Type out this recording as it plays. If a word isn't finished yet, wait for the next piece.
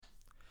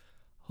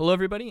Hello,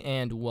 everybody,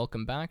 and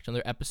welcome back to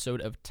another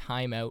episode of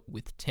Time Out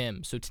with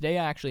Tim. So today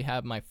I actually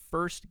have my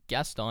first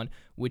guest on,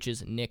 which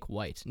is Nick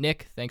White.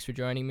 Nick, thanks for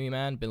joining me,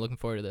 man. Been looking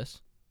forward to this.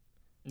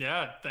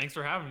 Yeah, thanks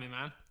for having me,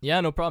 man. Yeah,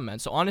 no problem, man.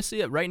 So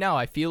honestly, right now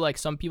I feel like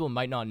some people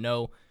might not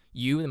know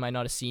you and might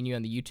not have seen you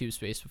in the YouTube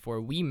space before.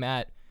 We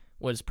met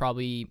was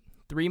probably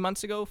 3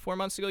 months ago, 4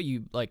 months ago.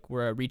 You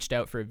were reached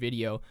out for a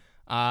video.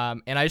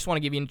 And I just want to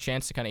give you a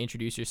chance to kind of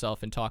introduce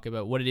yourself and talk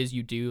about what it is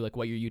you do, like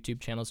what your YouTube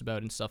channel is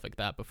about and stuff like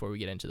that before we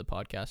get into the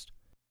podcast.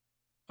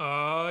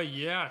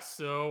 Yeah.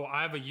 So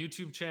I have a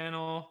YouTube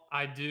channel.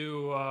 I've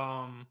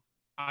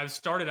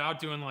started out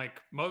doing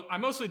I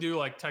mostly do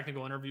like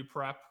technical interview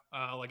prep,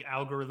 like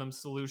algorithm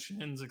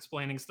solutions,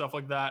 explaining stuff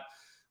like that,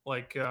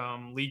 Leak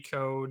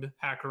Code,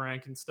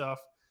 HackerRank, and stuff.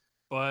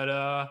 But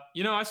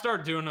I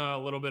started doing a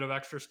little bit of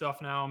extra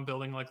stuff now. I'm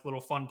building like little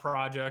fun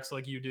projects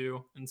like you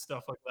do and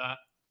stuff like that.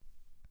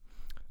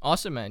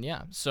 Awesome, man.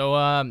 Yeah.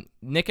 So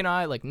Nick and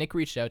I, Nick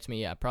reached out to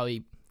me,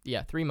 probably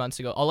 3 months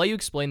ago. I'll let you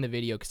explain the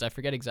video because I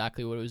forget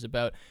exactly what it was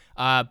about.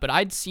 But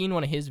I'd seen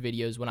one of his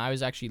videos when I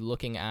was actually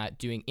looking at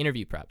doing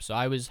interview prep. So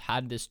I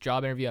had this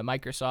job interview at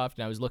Microsoft,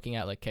 and I was looking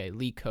at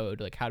Leak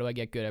Code, how do I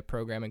get good at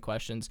programming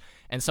questions?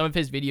 And some of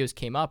his videos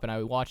came up, and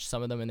I watched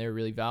some of them, and they were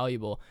really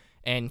valuable.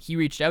 And he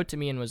reached out to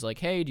me and was like,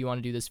 "Hey, do you want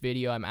to do this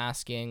video? I'm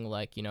asking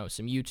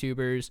some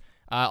YouTubers."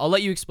 I'll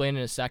let you explain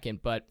in a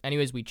second, but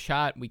anyways, we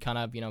chat, we kind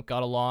of,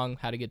 got along,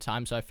 had a good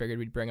time, so I figured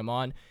we'd bring him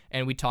on,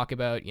 and we talk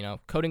about,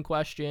 coding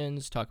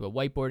questions, talk about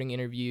whiteboarding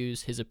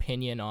interviews, his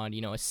opinion on,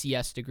 a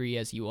CS degree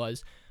as he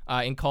was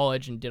in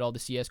college and did all the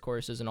CS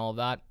courses and all of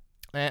that.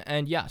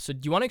 And yeah, so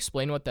do you want to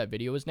explain what that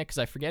video was, Nick? Because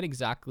I forget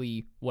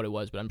exactly what it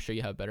was, but I'm sure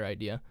you have a better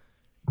idea.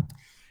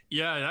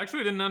 Yeah, it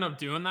actually didn't end up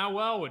doing that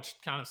well, which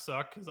kind of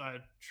sucked because I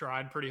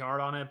tried pretty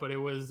hard on it, but it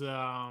was,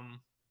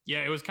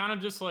 it was kind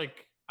of just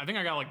I think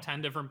I got like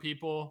 10 different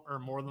people or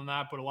more than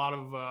that, but a lot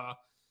of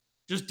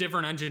just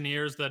different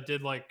engineers that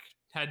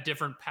had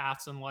different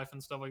paths in life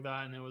and stuff like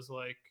that. And it was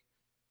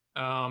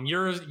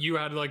you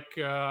had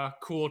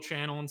cool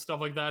channel and stuff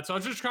like that. So I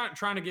was just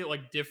trying to get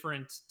like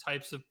different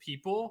types of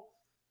people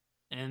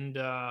and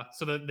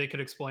so that they could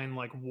explain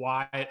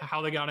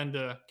how they got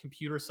into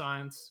computer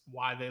science,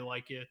 why they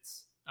like it,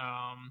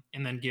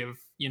 and then give,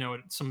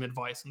 some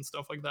advice and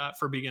stuff like that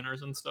for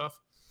beginners and stuff.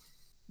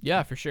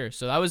 Yeah, for sure.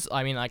 So I was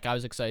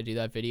excited to do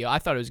that video. I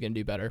thought it was going to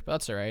do better, but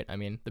that's all right. I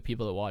mean, the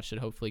people that watched it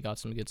hopefully got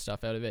some good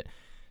stuff out of it.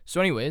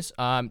 So anyways,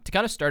 to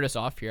kind of start us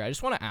off here, I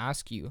just want to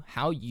ask you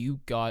how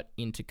you got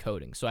into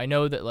coding. So I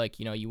know that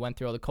you went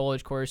through all the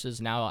college courses.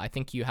 Now I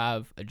think you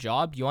have a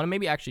job. Do you want to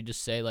maybe actually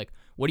just say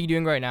what are you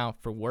doing right now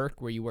for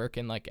work? Were you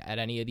working at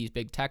any of these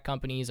big tech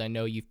companies? I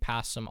know you've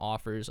passed some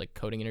offers,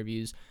 coding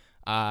interviews,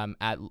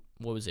 at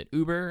what was it,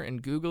 Uber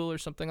and Google or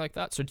something like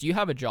that. So do you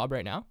have a job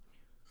right now?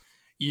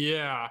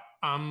 Yeah,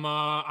 I'm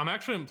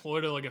actually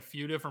employed at a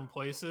few different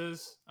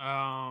places.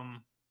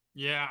 I'm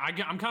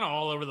kind of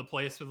all over the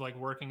place with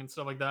working and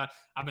stuff like that.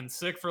 I've been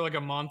sick for a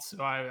month,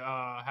 so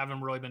I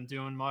haven't really been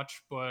doing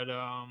much. But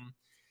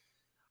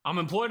I'm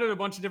employed at a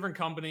bunch of different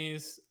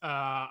companies.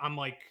 I'm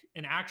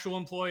an actual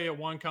employee at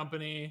one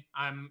company.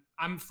 I'm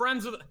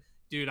friends with,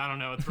 dude. I don't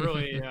know. It's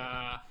really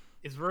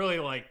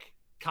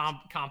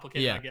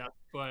complicated, Yeah. I guess.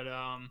 But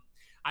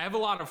I have a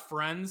lot of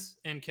friends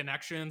and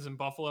connections in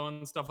Buffalo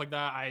and stuff like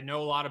that. I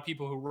know a lot of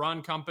people who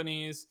run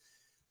companies.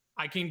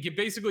 I can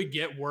basically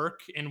get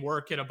work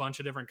at a bunch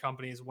of different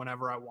companies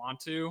whenever I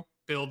want to,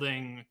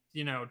 building,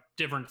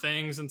 different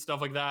things and stuff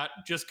like that,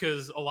 just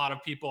because a lot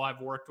of people I've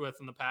worked with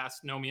in the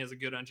past know me as a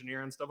good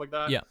engineer and stuff like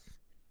that. Yeah.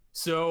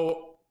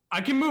 So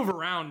I can move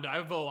around. I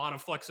have a lot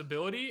of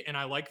flexibility, and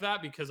I like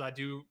that because I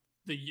do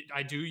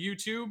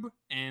YouTube,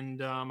 and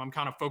I'm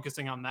kind of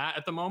focusing on that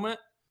at the moment.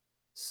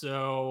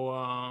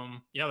 So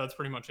that's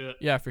pretty much it.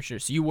 Yeah, for sure.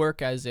 So you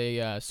work as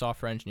a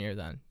software engineer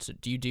then. So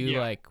do you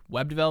do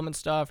web development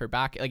stuff or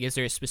back? Is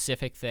there a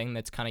specific thing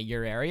that's kind of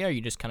your area, or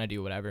you just kind of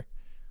do whatever?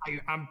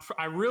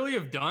 I really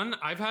have done.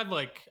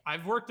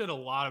 I've worked at a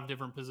lot of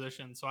different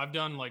positions. So I've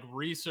done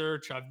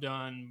research. I've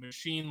done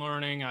machine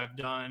learning. I've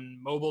done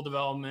mobile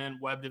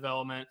development, web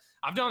development.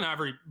 I've done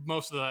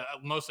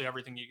mostly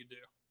everything you could do.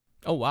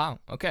 Oh, wow.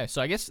 Okay. So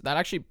I guess that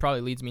actually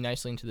probably leads me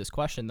nicely into this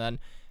question then.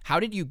 How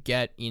did you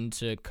get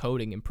into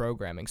coding and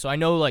programming? So I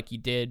know you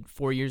did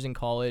 4 years in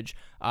college,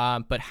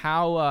 but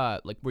how,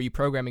 were you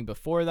programming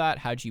before that?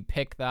 How'd you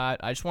pick that?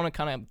 I just want to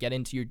kind of get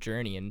into your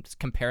journey and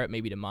compare it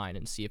maybe to mine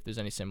and see if there's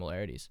any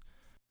similarities.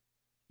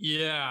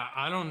 Yeah,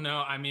 I don't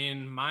know. I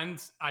mean, I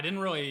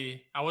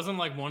wasn't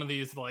one of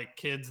these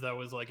kids that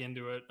was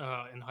into it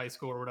in high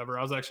school or whatever.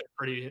 I was actually a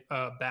pretty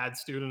bad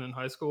student in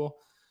high school.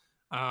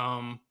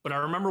 But I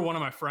remember one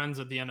of my friends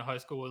at the end of high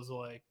school was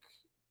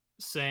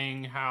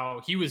saying how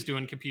he was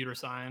doing computer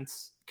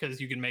science because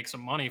you can make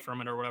some money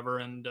from it or whatever.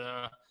 And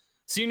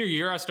senior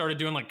year, I started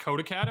doing Code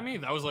Academy.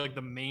 That was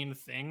the main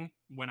thing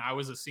when I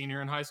was a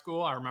senior in high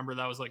school. I remember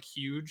that was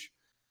huge.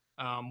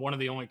 One of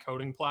the only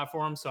coding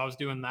platforms. So I was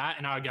doing that,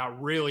 and I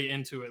got really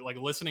into it,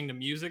 listening to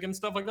music and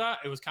stuff like that.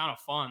 It was kind of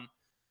fun.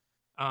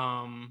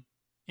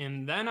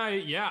 And then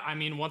I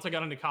mean, once I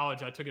got into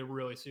college, I took it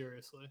really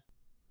seriously.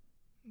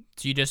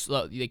 So you just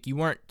like you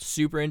weren't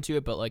super into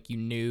it, but like you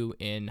knew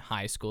in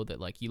high school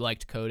that like you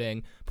liked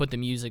coding, put the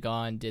music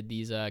on, did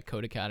these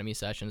Code Academy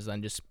sessions,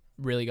 then just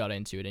really got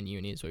into it in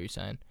uni is what you're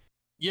saying.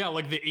 Yeah,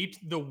 like the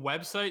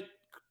website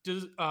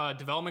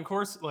development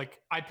course, like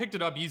I picked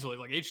it up easily.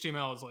 Like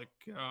HTML is like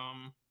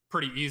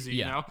pretty easy, you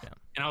Yeah, know. yeah.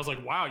 And I was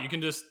like, wow, you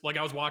can just like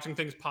I was watching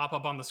things pop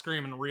up on the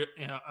screen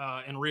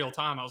in real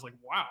time. I was like,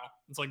 wow,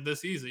 it's like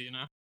this easy, you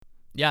know.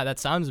 Yeah, that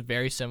sounds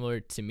very similar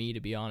to me,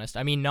 to be honest.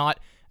 I mean, not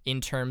in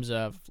terms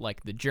of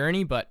like the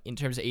journey, but in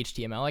terms of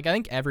HTML. Like, I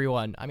think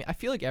everyone, I mean, I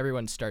feel like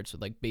everyone starts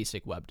with like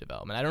basic web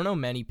development. I don't know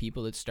many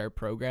people that start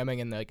programming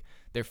and like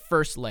their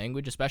first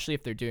language, especially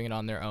if they're doing it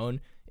on their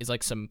own, is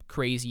like some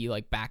crazy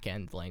like back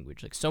end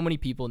language. Like, so many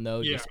people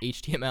know Yeah, just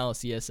HTML,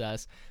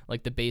 CSS,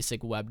 like the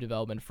basic web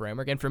development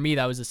framework. And for me,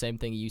 that was the same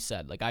thing you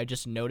said. Like, I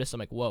just noticed, I'm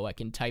like, whoa, I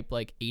can type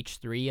like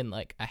H3 and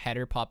like a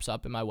header pops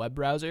up in my web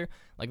browser.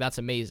 Like, that's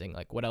amazing.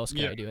 Like, what else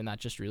can yeah. I do? And that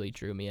just really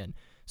drew me in.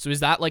 So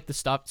is that like the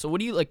stuff? So what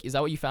do you like? Is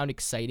that what you found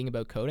exciting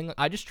about coding? Like,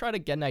 I just try to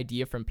get an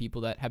idea from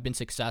people that have been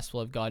successful,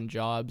 have gotten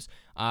jobs,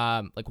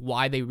 like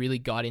why they really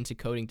got into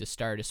coding to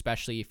start,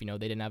 especially if they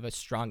didn't have a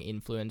strong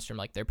influence from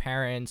like their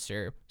parents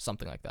or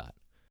something like that.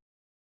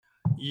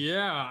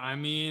 Yeah, I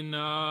mean,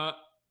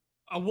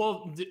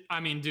 well, I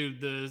mean,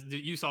 dude,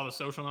 you saw the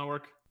Social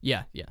Network.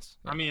 Yeah. Yes.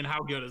 I Yeah. mean,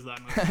 how good is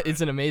that movie, right?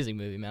 It's an amazing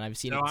movie, man. I've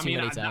seen So it I too mean,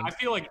 many I times.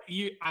 feel like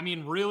I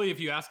mean, really, if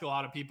you ask a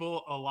lot of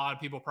people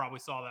probably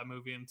saw that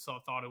movie and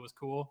thought it was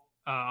cool.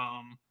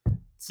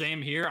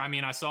 Same here. I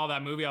mean, I saw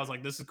that movie. I was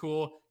like, this is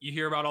cool. You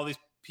hear about all these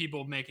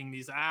people making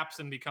these apps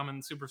and becoming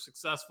super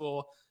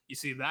successful. You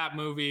see that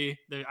movie.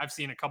 I've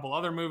seen a couple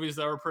other movies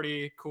that were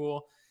pretty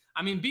cool.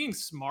 I mean, being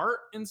smart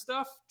and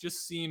stuff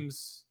just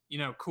seems,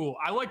 cool.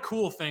 I like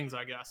cool things,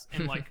 I guess.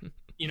 And like,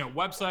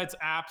 websites,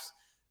 apps,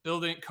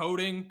 building,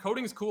 coding.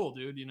 Coding's cool,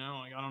 dude.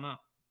 Like, I don't know.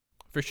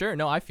 For sure.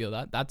 No, I feel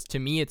that. That's to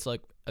me, it's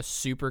like a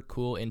super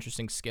cool,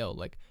 interesting skill.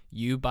 Like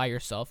you by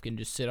yourself can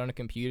just sit on a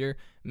computer,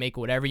 make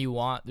whatever you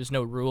want. There's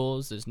no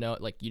rules. There's no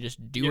like you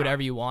just do Yeah.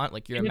 whatever you want.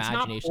 Like your And it's not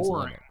imagination's the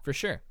boring. limit. For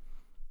sure.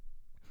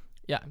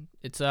 Yeah,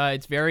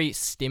 it's very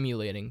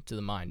stimulating to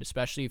the mind,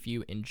 especially if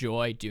you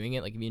enjoy doing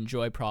it. Like if you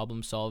enjoy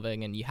problem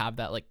solving and you have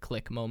that like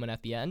click moment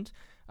at the end.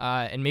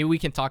 And maybe we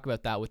can talk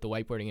about that with the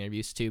whiteboarding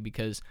interviews too,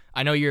 because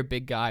I know you're a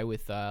big guy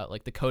with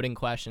like the coding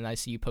question. I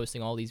see you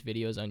posting all these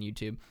videos on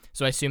YouTube,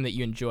 so I assume that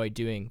you enjoy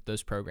doing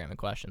those programming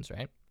questions,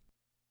 right?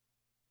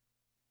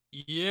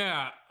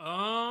 Yeah.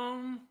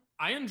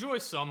 I enjoy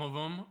some of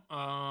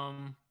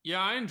them.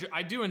 Yeah,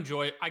 I do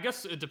enjoy it. I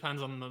guess it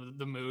depends on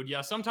the mood. Yeah,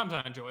 sometimes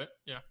I enjoy it.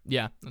 Yeah.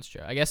 Yeah, that's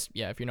true. I guess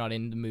yeah, if you're not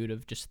in the mood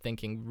of just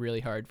thinking really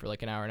hard for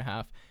like an hour and a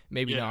half,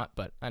 maybe Yeah. not.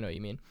 But I know what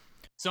you mean.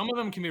 Some of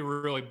them can be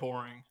really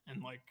boring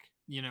and like,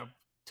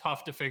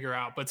 tough to figure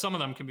out, but some of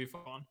them can be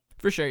fun.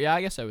 For sure. Yeah,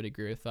 I guess I would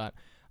agree with that.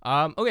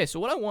 Okay, so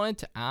what I wanted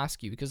to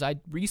ask you, because I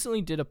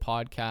recently did a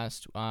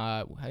podcast,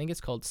 I think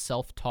it's called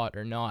Self-Taught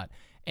or Not.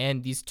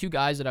 And these two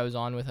guys that I was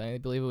on with, I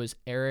believe it was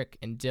Eric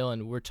and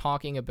Dylan, were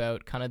talking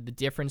about kind of the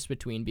difference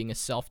between being a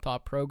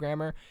self-taught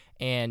programmer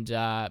and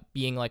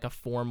being like a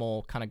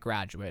formal kind of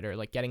graduate or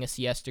like getting a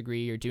CS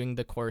degree or doing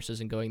the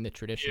courses and going the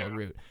traditional Yeah.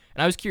 route.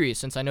 And I was curious,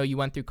 since I know you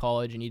went through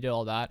college and you did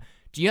all that,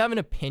 do you have an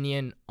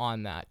opinion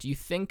on that? Do you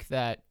think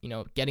that,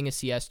 getting a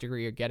CS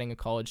degree or getting a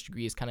college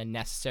degree is kind of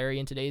necessary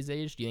in today's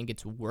age? Do you think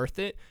it's worth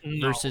it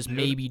No, versus dude.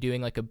 maybe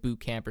doing like a boot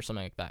camp or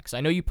something like that? Because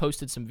I know you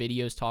posted some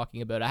videos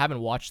talking about it. I haven't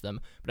watched them,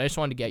 but I just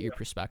wanted to get your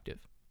perspective.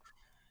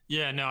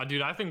 Yeah, no,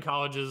 dude, I think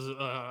college is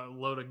a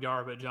load of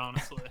garbage,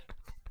 honestly.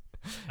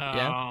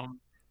 Yeah.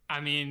 I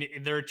mean,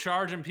 they're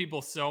charging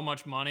people so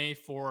much money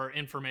for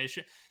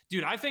information.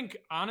 Dude, I think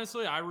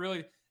honestly, I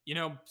really,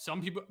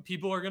 some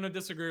people are going to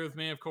disagree with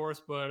me, of course,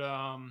 but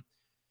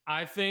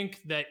I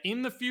think that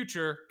in the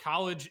future,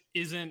 college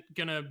isn't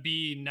going to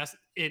be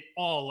it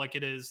all like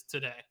it is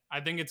today. I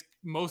think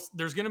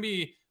there's going to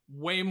be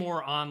way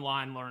more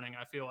online learning,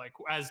 I feel like,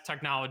 as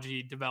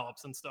technology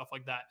develops and stuff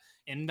like that.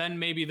 And then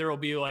maybe there will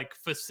be like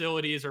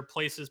facilities or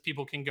places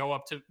people can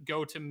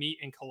go to meet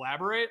and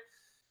collaborate.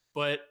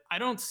 But I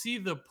don't see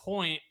the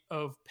point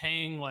of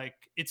paying, like,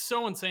 it's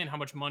so insane how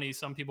much money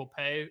some people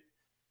pay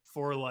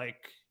for like,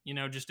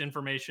 just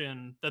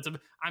information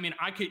I mean,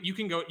 you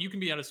can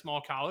be at a small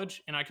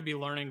college and I could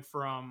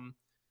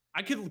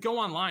go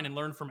online and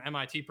learn from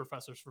MIT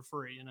professors for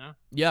free.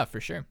 Yeah, for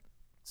sure.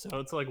 So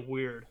it's like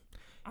weird.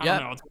 I don't Yeah.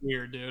 know. It's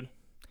weird, dude.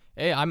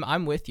 Hey,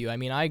 I'm with you. I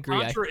mean, I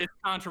agree. It's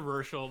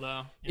controversial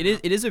though. It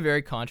is a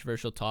very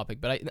controversial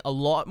topic, but a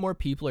lot more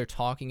people are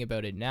talking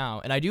about it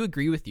now. And I do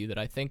agree with you that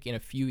I think in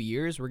a few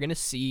years we're going to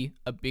see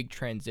a big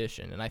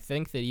transition. And I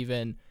think that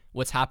even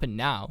what's happened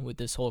now with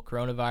this whole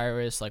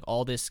coronavirus, like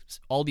all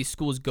these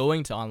schools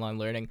going to online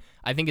learning,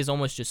 I think is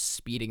almost just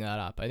speeding that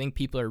up. I think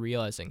people are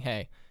realizing,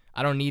 hey,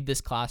 I don't need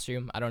this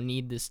classroom. I don't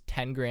need this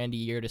 10 grand a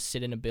year to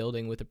sit in a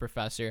building with a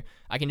professor.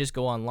 I can just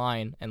go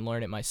online and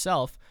learn it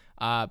myself.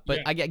 But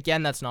Yeah.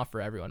 again, that's not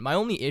for everyone. My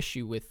only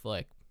issue with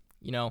like,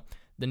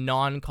 the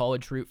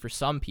non-college route for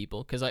some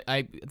people, because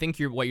I think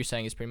what you're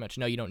saying is pretty much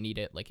no, you don't need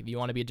it. Like if you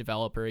want to be a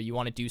developer, you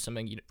want to do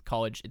something,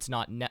 college it's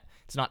not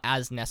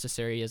as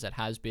necessary as it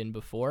has been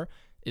before.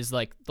 Is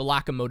like the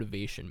lack of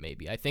motivation.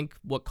 Maybe I think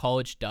what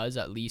college does,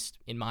 at least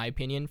in my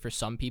opinion, for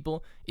some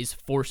people, is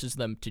forces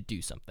them to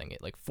do something.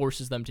 It like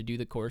forces them to do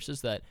the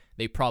courses that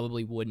they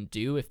probably wouldn't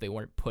do if they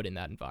weren't put in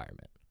that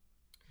environment.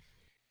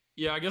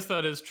 Yeah, I guess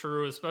that is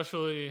true,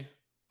 especially,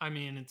 I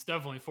mean, it's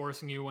definitely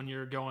forcing you when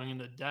you're going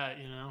into debt,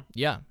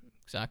 Yeah,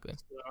 exactly.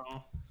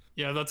 So,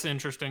 yeah, that's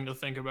interesting to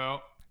think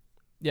about.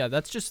 Yeah,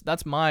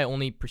 that's my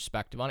only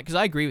perspective on it, because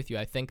I agree with you.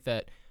 I think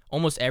that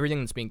almost everything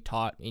that's being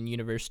taught in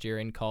university or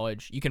in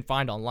college, you can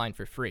find online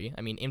for free.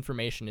 I mean,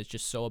 information is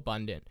just so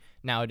abundant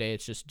nowadays.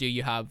 It's just, do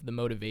you have the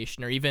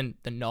motivation or even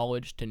the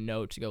knowledge to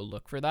know to go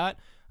look for that?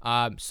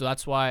 So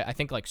that's why I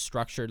think like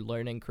structured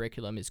learning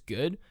curriculum is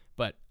good,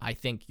 but I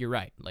think you're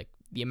right. Like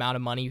the amount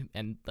of money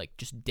and like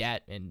just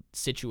debt and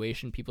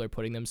situation people are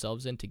putting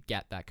themselves in to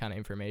get that kind of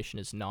information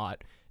is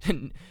not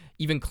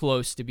even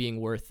close to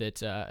being worth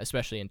it,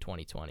 especially in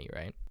 2020,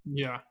 right?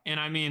 Yeah. And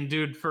I mean,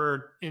 dude,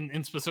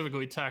 in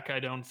specifically tech, I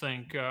don't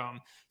think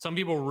some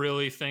people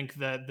really think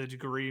that the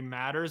degree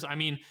matters. I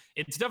mean,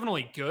 it's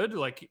definitely good.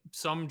 Like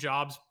some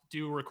jobs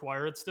do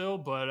require it still,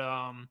 but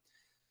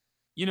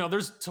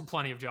there's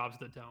plenty of jobs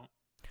that don't.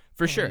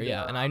 For sure,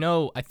 yeah. And I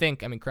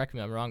mean, correct me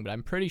if I'm wrong, but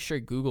I'm pretty sure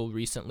Google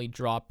recently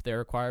dropped their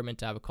requirement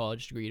to have a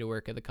college degree to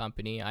work at the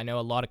company. I know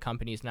a lot of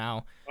companies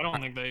now. I don't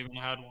think they even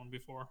had one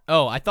before.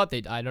 Oh, I thought they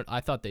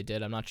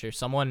did. I'm not sure.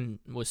 Someone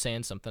was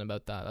saying something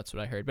about that. That's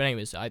what I heard. But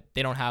anyways,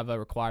 they don't have a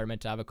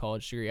requirement to have a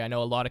college degree. I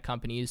know a lot of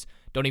companies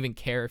don't even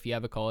care if you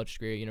have a college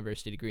degree or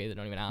university degree. They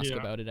don't even ask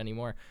about it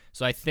anymore.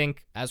 So I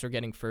think as we're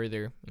getting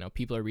further,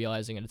 people are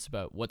realizing that it's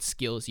about what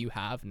skills you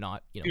have,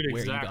 not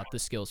where you got the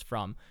skills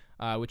from.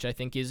 Which I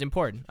think is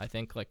important. I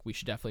think like we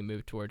should definitely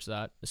move towards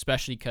that,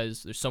 especially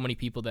because there's so many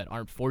people that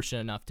aren't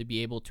fortunate enough to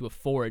be able to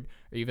afford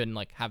or even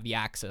like have the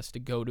access to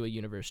go to a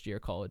university or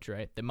college,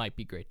 right? That might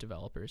be great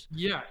developers.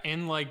 Yeah,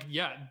 and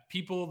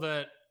people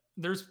that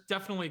there's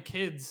definitely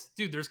kids,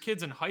 dude. There's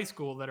kids in high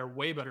school that are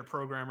way better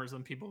programmers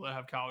than people that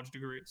have college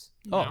degrees.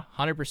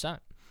 100%.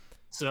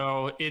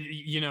 So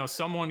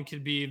someone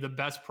could be the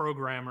best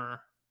programmer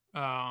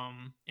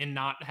and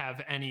not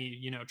have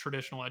any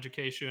traditional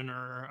education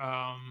or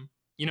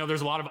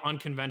there's a lot of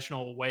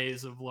unconventional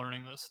ways of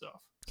learning this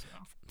stuff. So.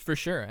 For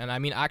sure. And I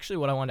mean, actually,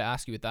 what I wanted to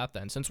ask you with that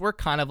then, since we're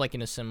kind of like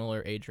in a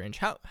similar age range,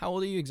 how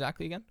old are you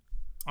exactly again?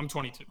 I'm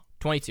 22.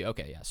 22.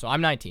 Okay, yeah. So I'm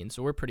 19,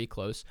 so we're pretty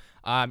close.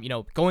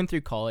 Going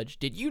through college,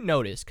 did you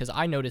notice, because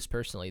I noticed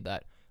personally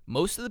that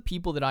most of the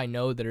people that I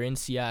know that are in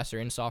CS or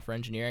in software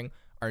engineering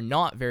are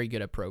not very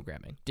good at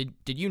programming. Did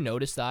you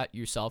notice that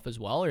yourself as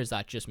well, or is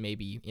that just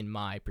maybe in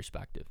my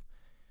perspective?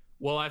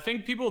 Well, I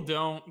think people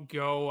don't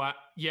go, I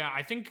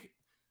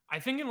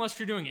think unless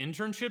you're doing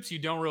internships, you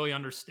don't really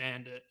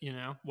understand it,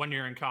 when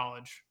you're in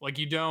college. Like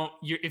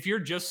if you're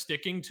just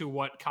sticking to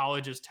what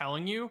college is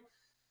telling you,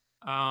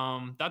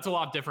 that's a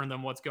lot different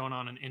than what's going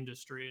on in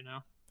industry,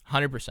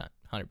 100%.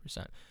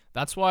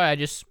 That's why I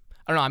don't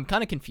know, I'm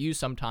kind of confused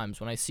sometimes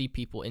when I see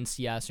people in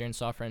CS or in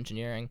software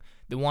engineering,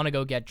 they want to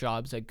go get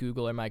jobs at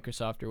Google or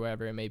Microsoft or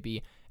wherever it may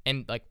be.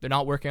 And like they're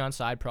not working on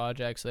side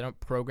projects. They don't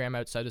program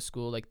outside of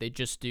school. Like they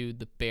just do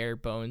the bare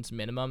bones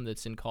minimum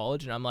that's in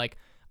college. And I'm like,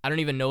 I don't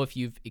even know if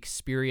you've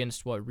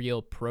experienced what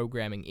real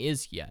programming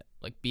is yet.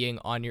 Like being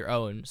on your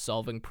own,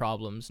 solving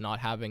problems, not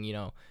having,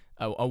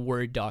 a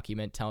Word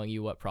document telling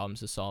you what problems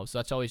to solve. So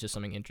that's always just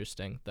something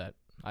interesting that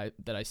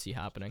I see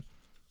happening.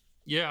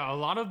 Yeah, a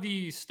lot of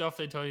the stuff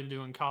they tell you to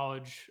do in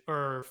college,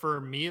 or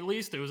for me at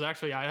least, it was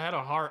actually, I had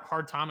a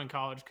hard time in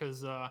college because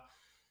the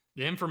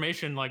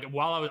information, like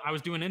while I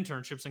was doing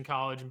internships in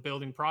college and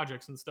building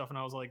projects and stuff, and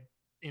I was like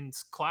in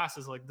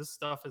classes, like this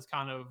stuff is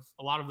a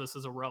lot of this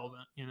is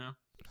irrelevant,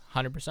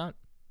 100%.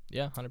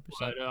 Yeah, 100%.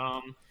 But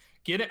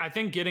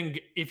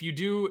if you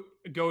do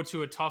go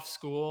to a tough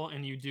school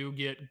and you do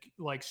get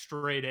like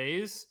straight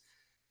A's,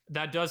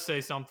 that does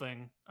say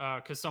something,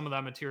 because some of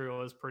that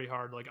material is pretty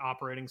hard, like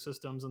operating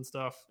systems and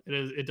stuff.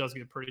 It does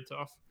get pretty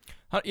tough.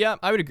 Yeah,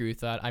 I would agree with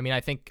that. I mean, I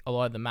think a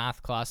lot of the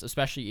math class,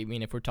 especially, I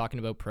mean, if we're talking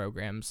about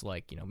programs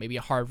like, maybe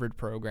a Harvard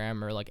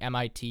program or like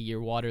MIT or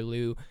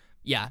Waterloo,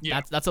 yeah.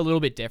 That's a little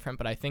bit different.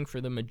 But I think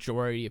for the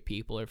majority of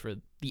people, or for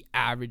the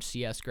average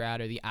CS grad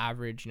or the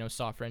average,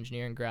 software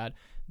engineering grad,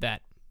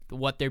 that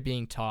what they're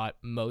being taught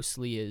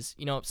mostly is,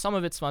 some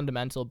of it's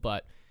fundamental,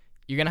 but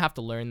you're going to have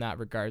to learn that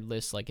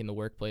regardless, like in the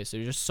workplace.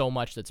 There's just so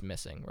much that's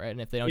missing, right?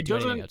 And if they don't do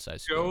anything outside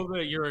school. It doesn't show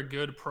that you're a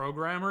good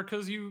programmer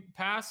because you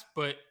pass,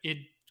 but it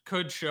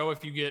could show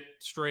if you get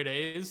straight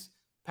A's.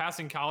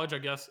 Passing college, I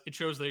guess, it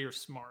shows that you're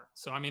smart.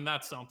 So, I mean,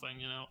 that's something,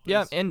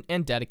 Yeah,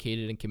 and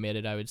dedicated and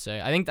committed, I would say.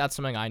 I think that's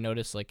something I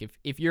noticed. Like,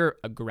 if you're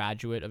a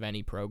graduate of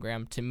any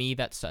program, to me,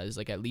 that says,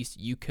 like, at least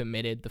you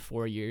committed the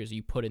 4 years,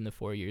 you put in the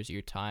 4 years of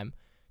your time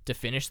to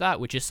finish that,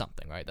 which is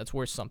something, right? That's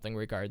worth something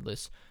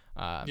regardless.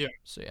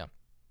 So, yeah.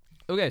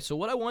 Okay, so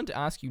what I wanted to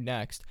ask you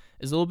next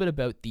is a little bit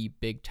about the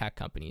big tech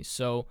companies.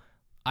 So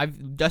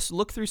I've just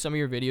looked through some of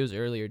your videos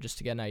earlier just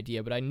to get an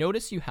idea, but I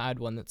noticed you had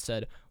one that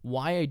said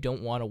why I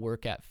don't want to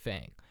work at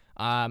Fang.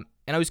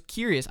 And I was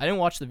curious. I didn't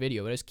watch the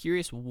video, but I was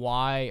curious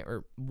why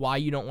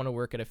you don't want to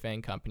work at a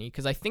Fang company,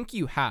 because I think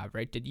you have,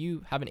 right? Did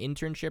you have an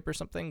internship or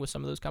something with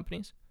some of those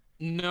companies?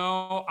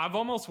 No, I've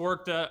almost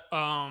worked at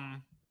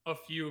a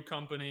few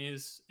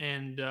companies,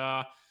 and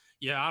yeah,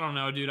 I don't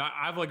know, dude.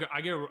 I've like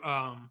I get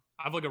I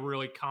have like a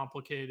really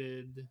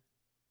complicated.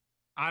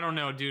 I don't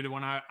know, dude.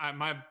 When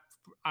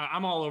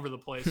I'm all over the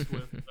place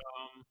with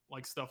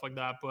like stuff like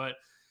that, but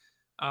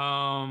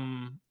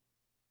um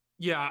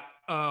yeah.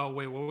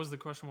 Wait, what was the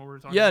question? What were we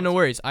talking Yeah, about? no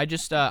worries. I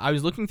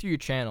was looking through your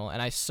channel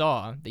and I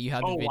saw that you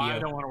had the Oh, why I video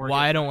don't want to work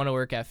why at I don't Fang. want to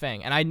work at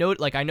Fang. And I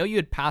know you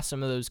had passed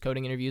some of those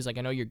coding interviews. Like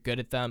I know you're good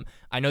at them.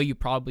 I know you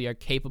probably are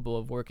capable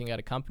of working at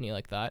a company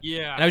like that. And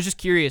I Yeah, was just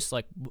curious,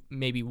 like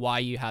maybe why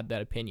you had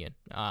that opinion.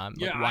 Like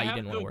yeah. why I you had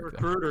didn't want to like work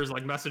there. recruiters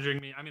like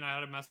messaging me. I mean, I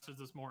had a message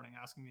this morning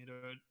asking me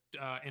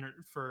to enter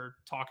for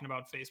talking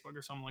about Facebook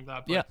or something like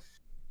that. Yeah,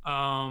 But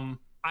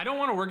I don't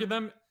want to work at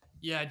them.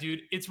 Yeah,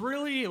 dude. It's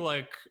really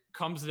like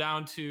comes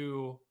down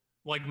to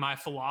like my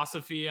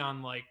philosophy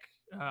on like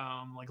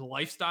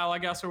lifestyle, I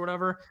guess, or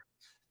whatever.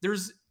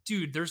 There's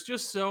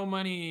just so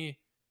many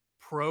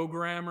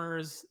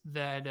programmers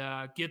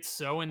that get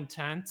so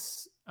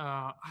intense.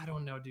 I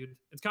don't know, dude.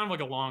 It's kind of like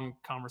a long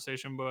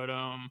conversation, but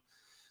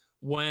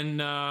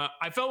when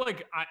I felt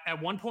like at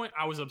one point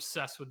I was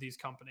obsessed with these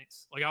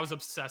companies. Like I was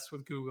obsessed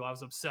with Google. I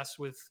was obsessed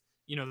with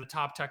the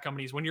top tech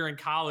companies. When you're in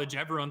college,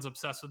 everyone's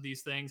obsessed with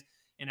these things,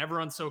 and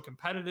everyone's so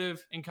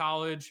competitive in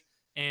college,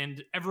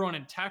 and everyone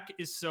in tech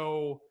is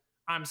so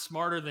I'm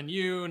smarter than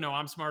you. No,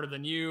 I'm smarter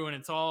than you, and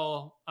it's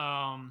all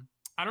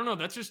I don't know.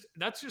 That's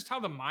just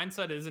how the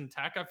mindset is in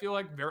tech. I feel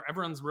like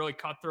everyone's really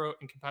cutthroat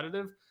and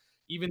competitive.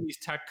 Even these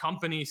tech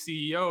company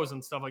CEOs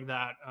and stuff like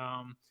that.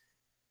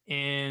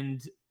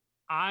 And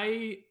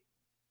I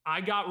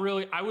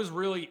I was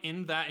really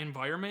in that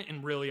environment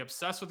and really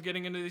obsessed with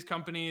getting into these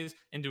companies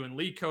and doing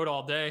lead code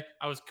all day.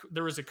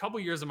 There was a couple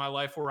years of my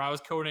life where I was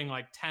coding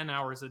like 10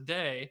 hours a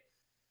day,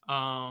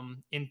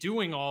 and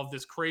doing all of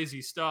this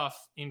crazy stuff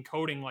in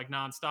coding like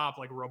nonstop,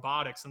 like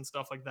robotics and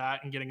stuff like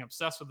that, and getting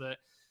obsessed with it.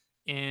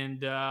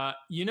 And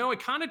it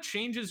kind of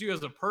changes you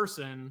as a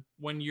person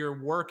when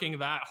you're working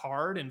that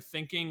hard and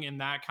thinking in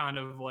that kind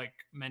of like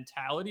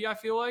mentality, I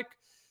feel like.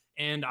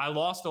 And I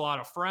lost a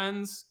lot of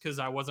friends because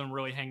I wasn't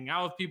really hanging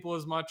out with people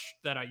as much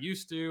that I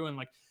used to. And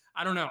like,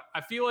 I don't know. I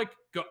feel like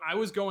I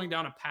was going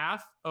down a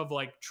path of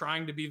like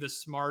trying to be the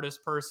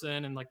smartest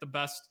person and like the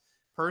best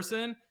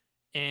person.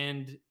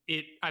 And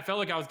I felt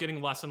like I was getting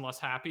less and less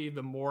happy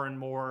the more and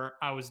more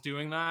I was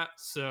doing that.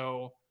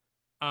 So,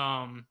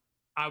 um,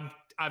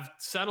 I've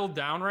settled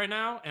down right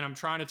now, and I'm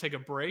trying to take a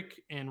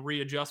break and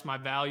readjust my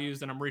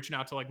values. And I'm reaching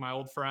out to like my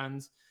old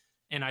friends,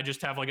 and I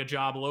just have like a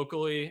job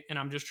locally, and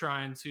I'm just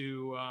trying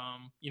to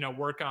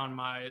work on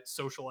my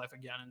social life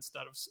again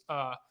instead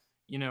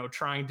of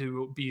trying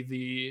to be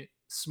the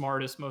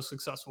smartest, most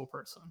successful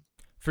person.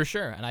 for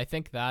sure. And I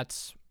think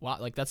that's wow,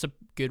 like that's a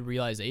good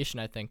realization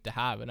I think to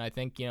have. And I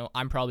think,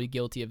 I'm probably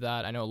guilty of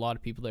that. I know a lot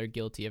of people that are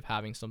guilty of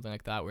having something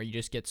like that where you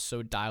just get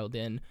so dialed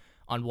in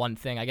on one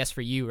thing. I guess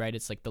for you, right,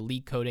 it's like the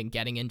lead coding,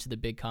 getting into the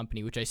big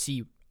company, which I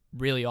see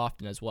really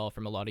often as well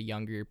from a lot of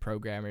younger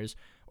programmers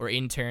or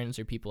interns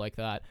or people like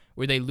that,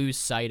 where they lose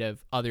sight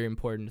of other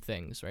important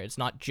things, right? It's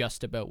not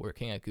just about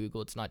working at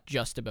Google. It's not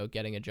just about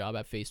getting a job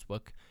at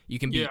Facebook. You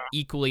can be Yeah,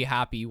 equally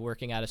happy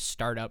working at a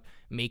startup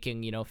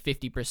making,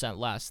 50%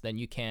 less than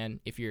you can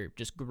if you're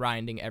just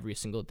grinding every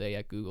single day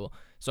at Google.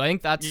 So yeah,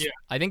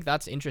 I think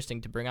that's interesting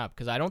to bring up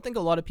because I don't think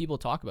a lot of people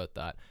talk about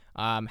that.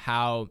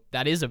 How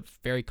that is a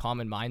very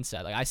common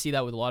mindset. Like I see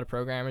that with a lot of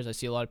programmers. I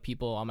see a lot of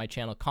people on my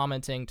channel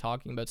commenting,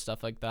 talking about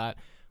stuff like that,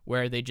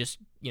 where they just,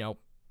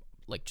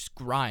 like just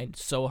grind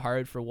so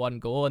hard for one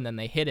goal and then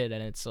they hit it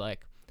and it's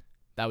like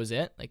that was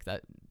it, like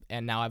that.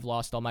 And now I've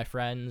lost all my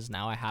friends.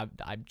 Now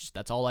I just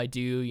that's all I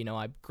do.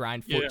 I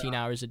grind yeah. 14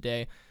 hours a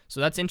day. So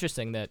that's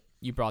interesting that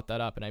you brought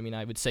that up. And I mean,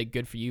 I would say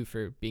good for you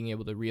for being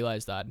able to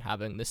realize that and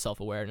having this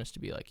self-awareness to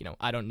be like,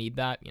 I don't need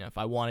that. If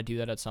I want to do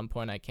that at some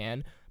point I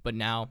can, but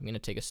now I'm going to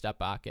take a step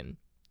back and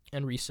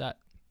reset.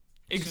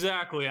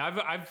 Exactly.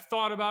 I've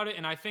thought about it,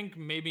 and I think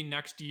maybe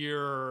next year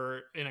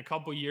or in a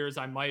couple years,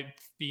 I might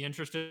be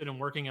interested in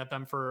working at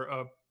them for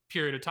a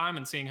period of time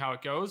and seeing how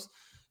it goes.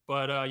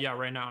 But yeah,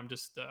 right now I'm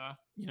just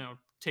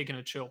taking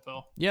a chill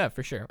pill. Yeah,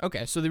 for sure.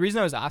 Okay, so the reason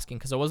I was asking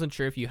because I wasn't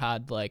sure if you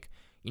had like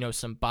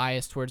some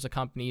bias towards the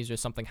companies or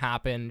something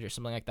happened or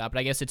something like that. But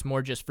I guess it's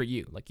more just for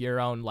you, like your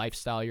own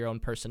lifestyle, your own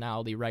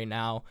personality right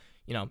now.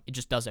 It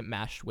just doesn't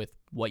mesh with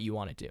what you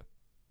want to do.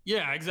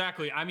 Yeah,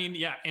 exactly. I mean,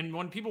 yeah. And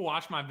when people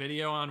watch my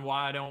video on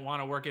why I don't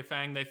want to work at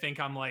Fang, they think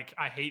I'm like,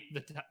 I hate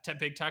the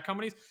big tech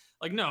companies.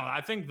 Like, no, I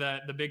think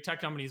that the big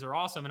tech companies are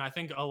awesome. And I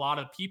think a lot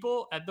of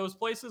people at those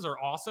places are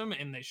awesome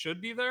and they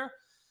should be there.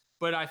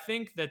 But I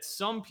think that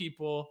some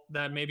people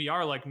that maybe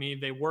are like me,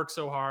 they work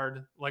so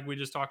hard, like we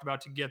just talked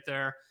about, to get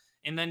there.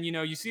 And then,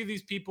 you see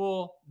these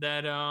people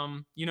that,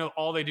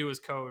 all they do is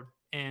code.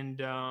 And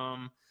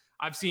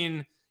I've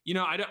seen,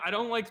 I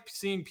don't like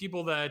seeing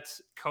people that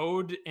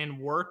code and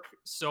work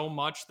so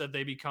much that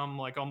they become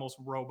like almost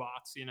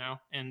robots,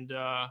 and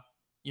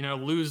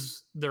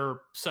lose their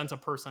sense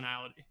of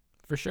personality.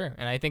 For sure.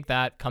 And I think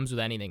that comes with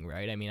anything,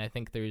 right? I mean, I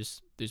think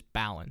there's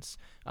balance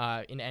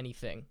in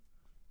anything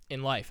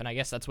in life. And I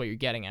guess that's what you're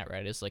getting at,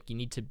 right? Is like you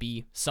need to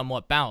be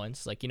somewhat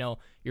balanced. Like,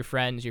 your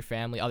friends, your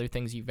family, other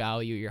things you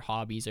value, your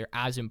hobbies are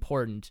as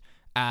important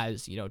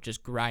as,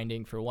 just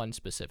grinding for one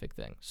specific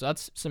thing. So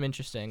that's some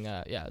interesting,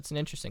 it's an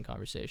interesting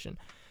conversation.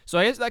 So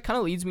I guess that kind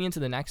of leads me into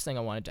the next thing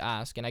I wanted to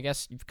ask. And I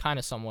guess you've kind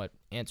of somewhat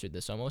answered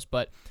this almost,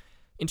 but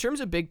in terms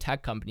of big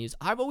tech companies,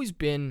 I've always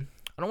been,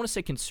 I don't want to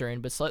say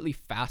concerned, but slightly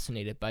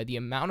fascinated by the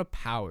amount of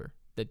power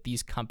that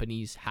these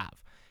companies have.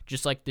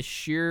 Just like the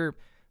sheer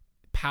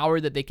power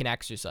that they can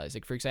exercise.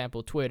 Like, for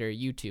example, Twitter,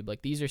 YouTube,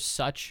 like these are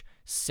such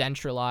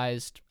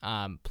centralized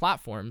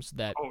platforms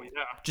that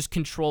just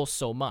control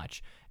so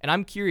much. And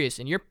I'm curious,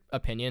 in your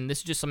opinion, this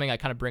is just something I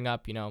kind of bring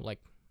up,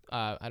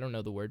 I don't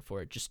know the word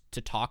for it, just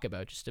to talk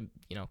about, just to,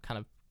 kind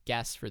of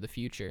guess for the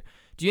future.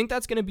 Do you think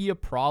that's going to be a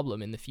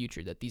problem in the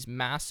future, that these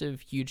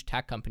massive, huge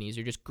tech companies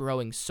are just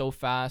growing so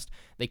fast?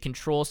 They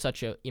control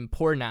such an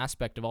important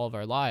aspect of all of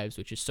our lives,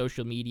 which is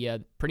social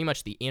media, pretty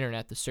much the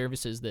internet, the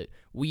services that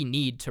we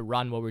need to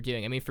run what we're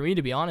doing. I mean, for me,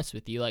 to be honest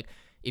with you, like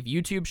if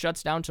YouTube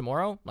shuts down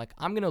tomorrow, like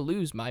I'm going to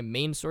lose my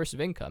main source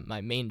of income, my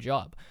main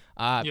job.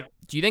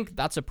 Do you think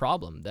that's a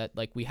problem, that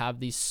like we have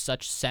these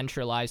such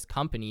centralized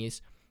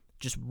companies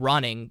just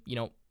running,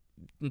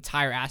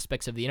 entire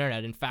aspects of the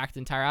internet, in fact,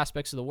 entire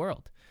aspects of the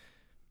world?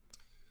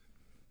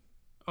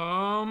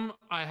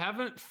 I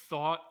haven't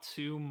thought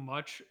too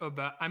much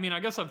about, I mean, I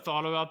guess I've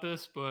thought about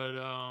this, but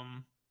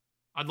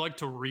I'd like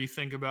to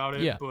rethink about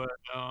it. Yeah. But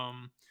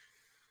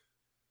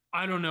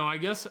I don't know. I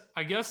guess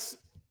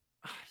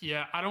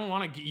yeah, I don't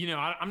want to,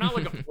 I'm not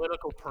like a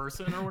political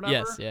person or whatever.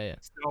 Yes, yeah.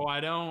 So I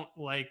don't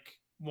like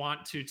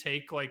want to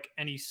take like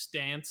any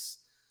stance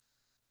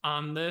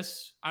on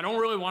this. I don't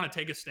really want to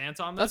take a stance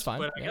on this. That's fine.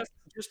 But I guess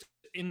just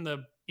in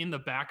the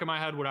back of my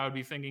head, what I would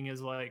be thinking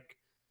is like,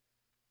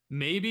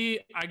 maybe,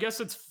 I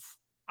guess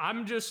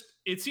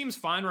it seems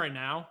fine right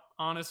now,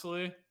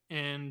 honestly.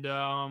 And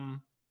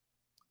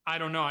I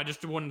don't know. I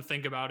just wouldn't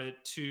think about it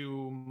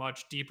too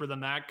much deeper than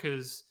that,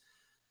 because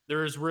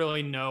there's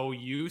really no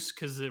use,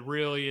 because it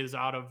really is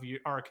out of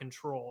our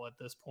control at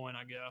this point,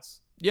 I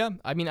guess. Yeah,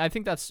 I mean, I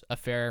think that's a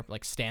fair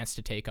like stance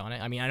to take on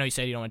it. I mean, I know you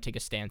said you don't want to take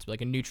a stance, but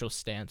like a neutral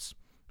stance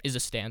is a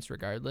stance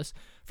regardless.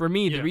 For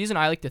me, the reason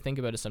I like to think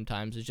about it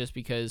sometimes is just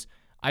because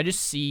I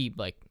just see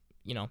like,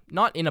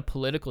 not in a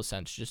political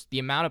sense, just the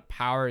amount of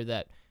power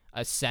that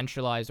a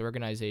centralized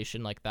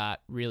organization like that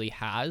really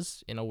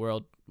has in a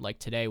world like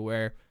today,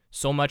 where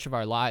so much of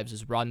our lives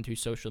is run through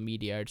social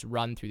media, it's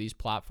run through these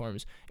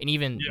platforms, and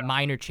even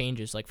minor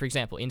changes, like for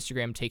example,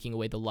 Instagram taking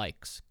away the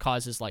likes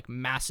causes like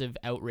massive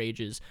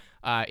outrages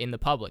in the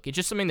public. It's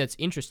just something that's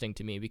interesting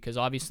to me, because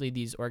obviously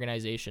these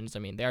organizations, I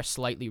mean, they're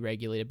slightly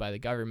regulated by the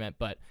government,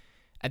 but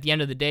at the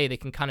end of the day, they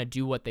can kind of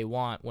do what they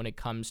want when it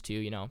comes to,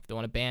 if they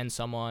want to ban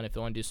someone, if they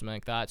want to do something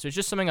like that. So it's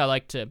just something I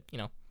like to,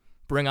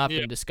 bring up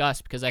and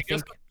discuss, because I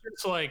think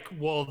it's like,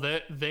 well,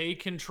 they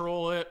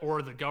control it,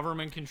 or the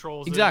government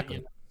controls exactly.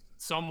 it.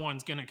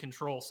 Someone's going to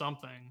control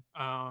something.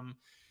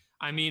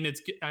 I mean,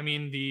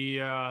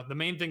 the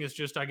main thing is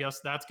just, I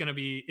guess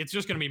it's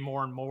just going to be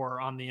more and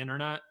more on the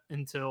internet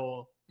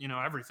until,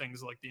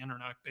 everything's like the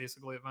internet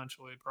basically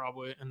eventually,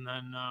 probably. And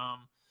then,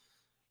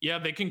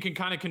 they can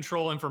kind of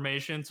control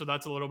information. So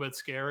that's a little bit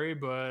scary,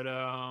 but,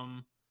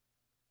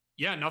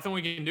 nothing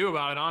we can do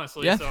about it,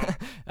 honestly. Yeah, so.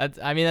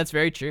 that's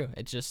very true.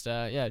 It's just,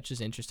 it's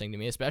just interesting to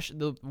me,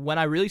 especially when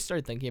I really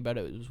started thinking about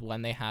it was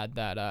when they had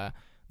that,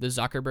 the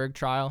Zuckerberg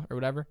trial or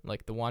whatever,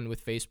 like the one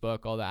with Facebook,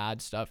 all the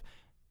ad stuff.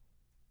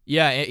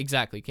 Yeah,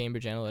 exactly.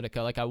 Cambridge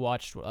Analytica. Like I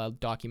watched a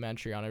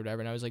documentary on it or whatever,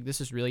 and I was like,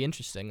 this is really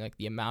interesting. Like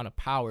the amount of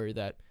power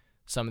that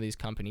some of these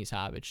companies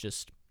have. It's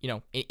just,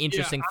 an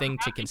interesting thing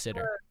to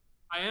consider.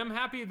 I am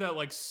happy that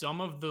like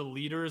some of the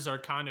leaders are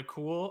kind of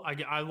cool.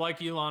 I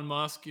like Elon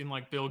Musk and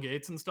like Bill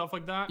Gates and stuff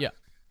like that. Yeah.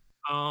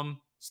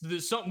 So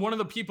there's one of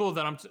the people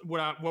that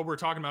what we're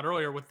talking about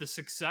earlier with the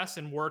success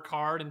and work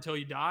hard until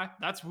you die.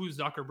 That's who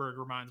Zuckerberg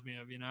reminds me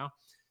of.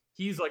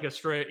 He's like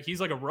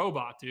he's like a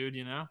robot, dude.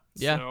 Yeah.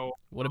 So,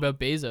 what about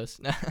Bezos?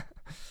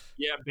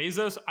 Yeah,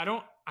 Bezos. I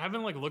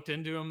haven't like looked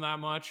into him that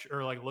much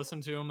or like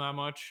listened to him that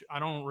much. I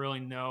don't really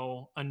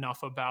know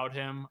enough about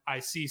him. I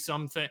see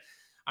something.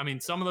 I mean,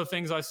 some of the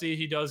things I see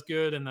he does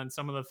good, and then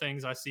some of the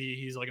things I see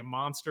he's like a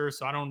monster.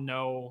 So I don't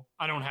know.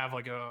 I don't have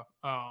like a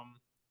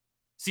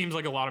seems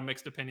like a lot of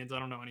mixed opinions. I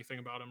don't know anything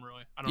about him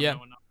really. I don't know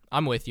enough.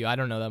 I'm with you. I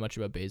don't know that much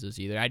about Bezos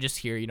either. I just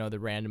hear, the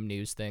random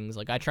news things.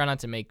 Like I try not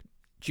to make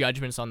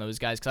judgments on those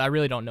guys because I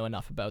really don't know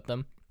enough about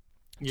them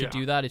to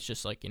do that. It's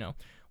just like,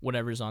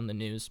 whatever's on the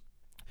news.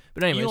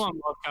 But anyways, Elon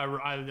Musk,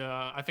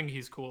 I think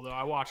he's cool though.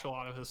 I watch a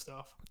lot of his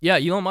stuff. Yeah,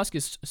 Elon Musk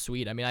is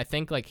sweet. I mean, I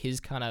think like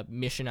his kind of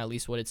mission, at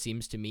least what it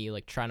seems to me,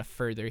 like trying to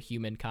further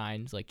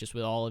humankind, like just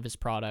with all of his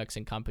products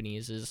and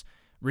companies, is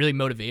really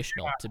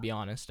motivational, to be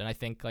honest. And I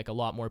think like a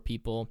lot more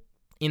people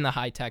in the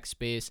high tech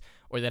space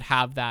or that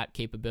have that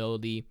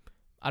capability.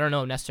 I don't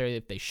know necessarily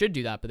if they should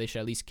do that, but they should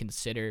at least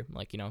consider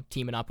like,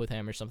 teaming up with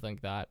him or something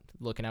like that,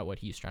 looking at what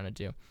he's trying to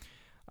do.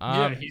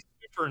 Yeah, he's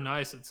super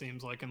nice, it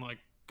seems like, and like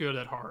good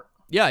at heart.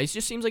 Yeah, he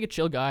just seems like a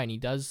chill guy, and he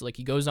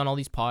goes on all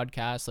these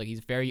podcasts, like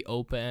he's very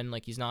open,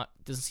 like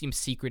doesn't seem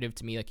secretive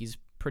to me, like he's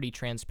pretty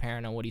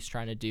transparent on what he's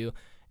trying to do,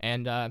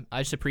 and I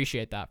just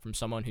appreciate that from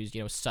someone who's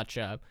such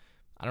a,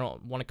 I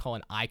don't want to call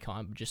an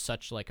icon, but just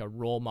such like a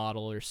role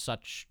model or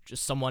such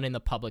just someone in the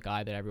public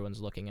eye that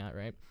everyone's looking at,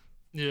 right?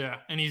 Yeah,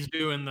 and he's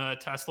doing the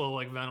Tesla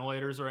like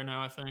ventilators right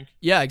now, I think.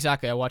 Yeah,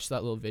 exactly. I watched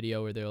that little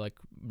video where they're like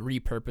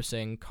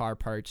repurposing car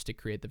parts to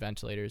create the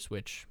ventilators,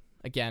 which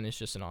again is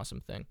just an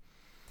awesome thing.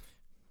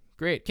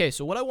 Great. Okay,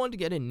 so what I wanted to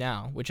get in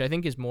now, which I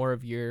think is more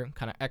of your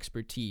kind of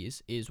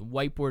expertise, is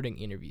whiteboarding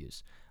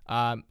interviews.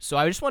 So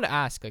I just want to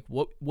ask, like,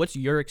 what's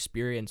your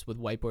experience with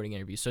whiteboarding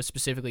interviews? So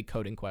specifically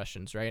coding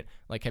questions, right?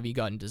 Like, have you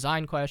gotten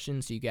design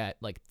questions? Do you get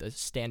like the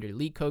standard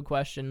leak code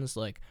questions?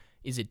 Like,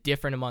 is it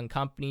different among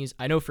companies?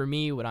 I know for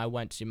me, when I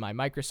went to my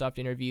Microsoft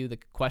interview, the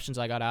questions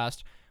I got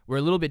asked were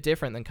a little bit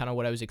different than kind of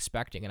what I was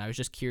expecting. And I was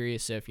just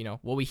curious if,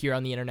 what we hear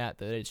on the internet,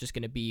 that it's just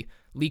going to be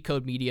leak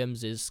code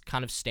mediums is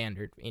kind of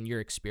standard in your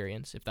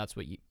experience, if that's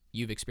what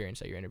you've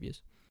experienced at your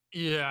interviews.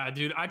 Yeah,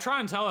 dude. I try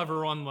and tell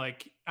everyone,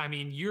 like, I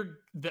mean,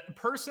 the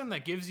person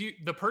that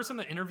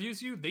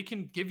interviews you, they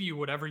can give you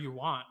whatever you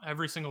want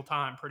every single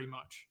time, pretty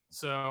much.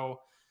 So,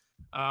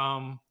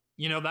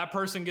 that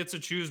person gets to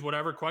choose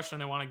whatever question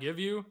they want to give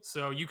you.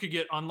 So you could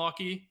get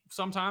unlucky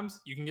sometimes,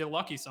 you can get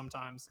lucky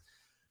sometimes.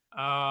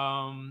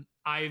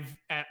 I've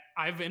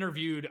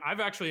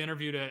actually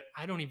interviewed at,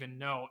 I don't even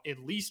know, at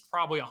least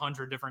probably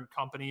 100 different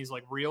companies,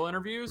 like real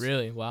interviews.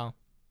 Really? Wow.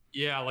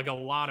 Yeah, like a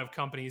lot of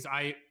companies.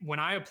 When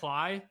I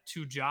apply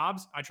to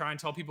jobs, I try and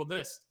tell people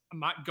this.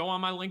 Go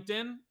on my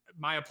LinkedIn.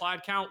 My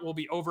applied count will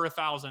be over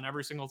 1,000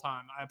 every single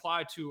time. I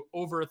apply to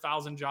over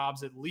 1,000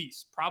 jobs, at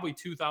least, probably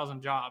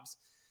 2,000 jobs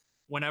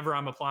whenever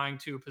I'm applying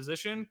to a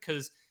position.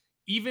 Because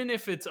even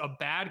if it's a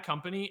bad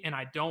company and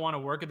I don't want to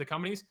work at the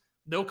companies,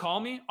 they'll call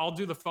me. I'll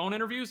do the phone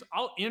interviews.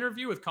 I'll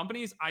interview with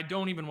companies I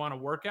don't even want to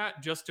work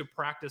at just to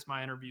practice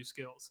my interview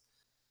skills.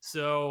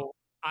 So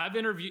I've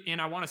interviewed,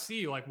 and I want to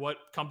see like what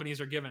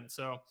companies are given.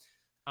 So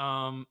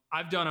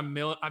I've done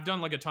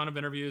like a ton of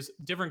interviews,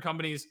 different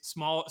companies,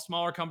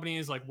 smaller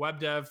companies like web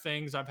dev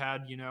things. I've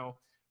had,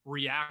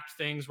 React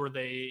things where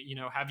they,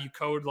 have you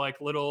code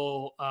like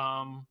little,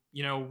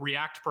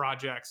 React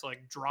projects,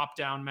 like drop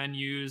down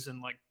menus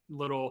and like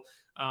little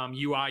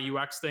UI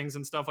UX things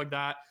and stuff like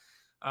that.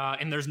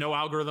 And there's no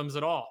algorithms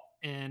at all.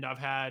 And I've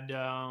had,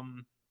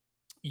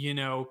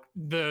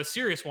 the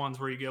serious ones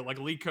where you get like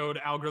leak code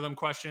algorithm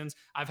questions.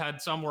 I've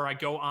had some where I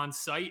go on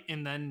site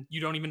and then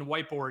you don't even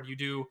whiteboard. You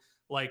do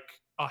like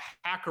a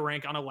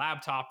HackerRank on a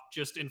laptop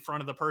just in front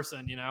of the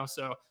person,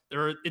 so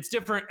it's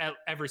different at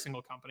every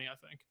single company, I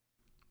think.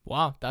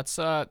 Wow, that's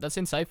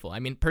insightful. I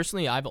mean,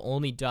 personally, I've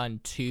only done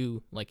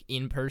 2 like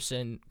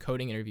in-person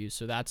coding interviews,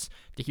 so that's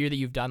to hear that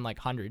you've done like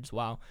hundreds.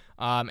 Wow.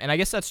 And I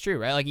guess that's true,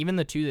 right? Like even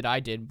the 2 that I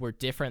did were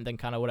different than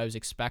kind of what I was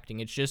expecting.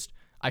 It's just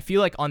I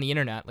feel like on the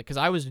internet, like because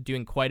I was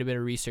doing quite a bit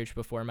of research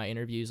before my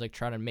interviews, like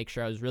trying to make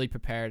sure I was really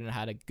prepared and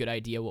had a good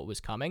idea what was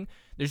coming.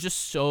 It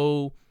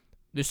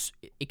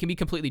can be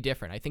completely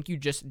different. I think you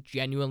just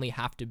genuinely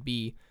have to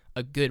be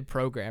a good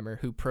programmer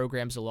who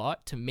programs a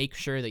lot to make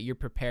sure that you're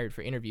prepared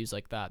for interviews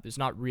like that. There's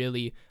not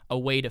really a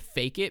way to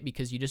fake it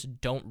because you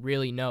just don't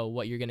really know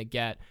what you're going to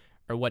get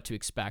or what to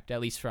expect, at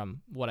least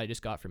from what I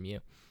just got from you.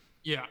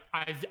 Yeah,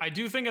 I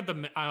do think at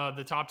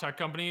the top tech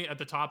company at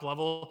the top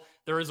level,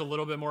 there is a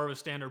little bit more of a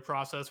standard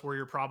process where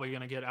you're probably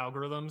going to get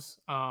algorithms.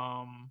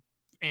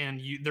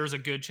 And there's a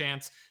good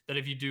chance that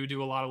if you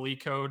do a lot of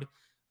leak code,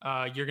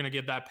 you're going to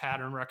get that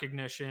pattern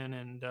recognition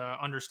and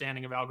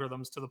understanding of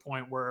algorithms to the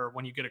point where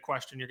when you get a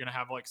question, you're going to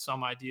have like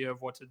some idea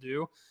of what to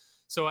do.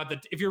 So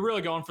if you're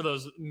really going for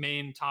those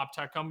main top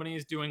tech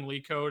companies, doing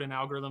leak code and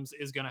algorithms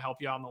is going to help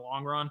you out in the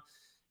long run.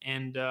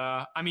 And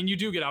I mean, you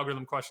do get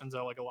algorithm questions at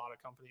like a lot of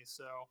companies.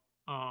 So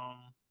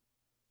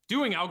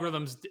doing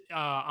algorithms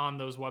on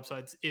those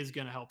websites is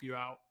going to help you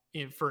out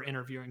for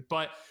interviewing.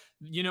 But,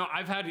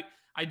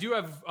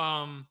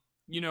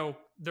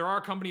 there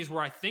are companies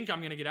where I think I'm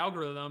going to get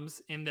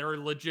algorithms and they're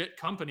legit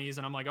companies.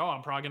 And I'm like, oh,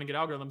 I'm probably going to get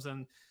algorithms.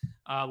 And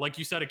like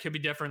you said, it could be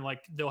different.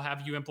 Like they'll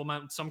have you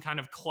implement some kind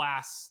of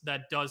class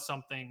that does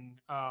something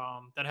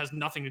that has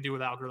nothing to do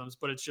with algorithms,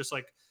 but it's just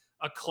like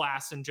a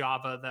class in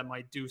Java that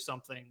might do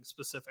something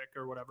specific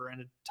or whatever.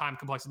 And time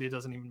complexity, it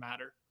doesn't even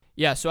matter.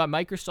 Yeah, so at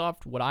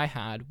Microsoft, what I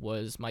had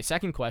was my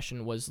second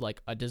question was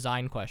like a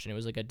design question. It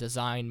was like a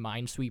design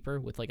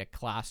Minesweeper with like a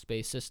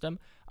class-based system.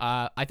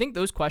 I think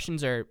those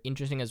questions are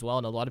interesting as well,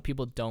 and a lot of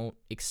people don't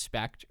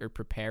expect or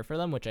prepare for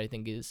them, which I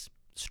think is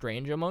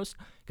strange almost,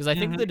 because I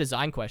think the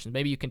design questions,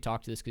 maybe you can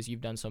talk to this because you've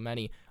done so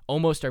many,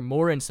 almost are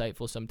more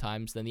insightful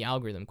sometimes than the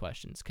algorithm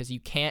questions, because you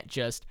can't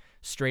just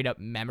straight up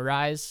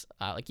memorize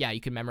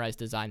you can memorize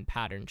design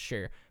patterns,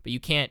 sure, but you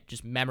can't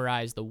just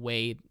memorize the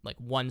way like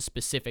one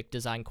specific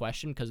design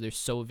question because they're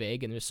so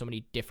vague and there's so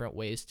many different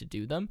ways to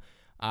do them.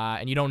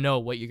 and you don't know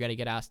what you're going to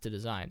get asked to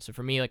design. So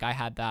for me, like I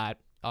had that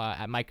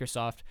at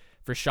Microsoft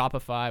for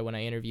Shopify. When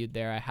I interviewed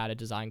there, I had a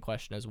design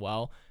question as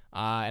well.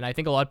 And I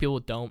think a lot of people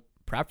don't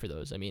prep for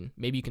those. I mean,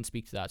 maybe you can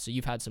speak to that. So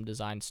you've had some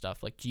design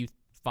stuff. Like, do you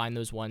find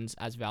those ones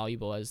as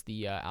valuable as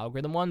the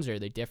algorithm ones, or are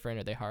they different?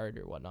 Are they hard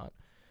or whatnot?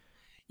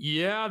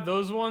 Yeah,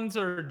 those ones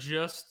are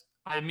just,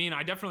 I mean,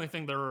 I definitely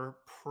think they're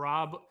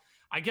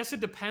I guess it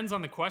depends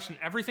on the question.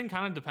 Everything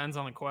kind of depends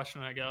on the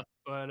question, I guess.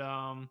 But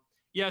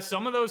yeah,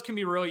 some of those can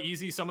be really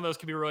easy. Some of those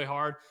can be really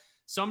hard.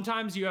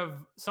 Sometimes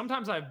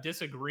I have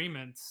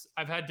disagreements.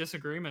 I've had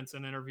disagreements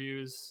in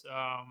interviews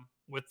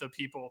with the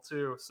people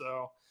too.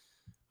 So,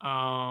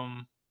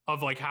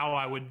 of like how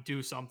I would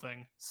do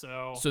something.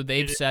 So So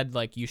they've said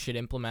like you should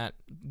implement,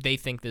 they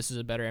think this is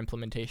a better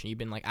implementation. You've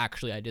been like,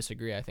 actually, I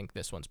disagree. I think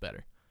this one's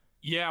better.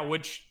 yeah,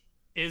 which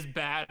is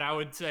bad. I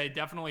would say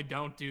definitely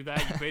don't do that.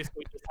 You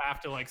basically just have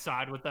to like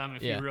side with them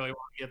if Yeah. you really want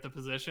to get the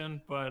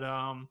position. But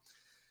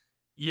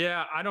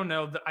yeah, I don't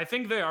know. I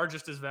think they are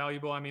just as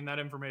valuable. I mean, that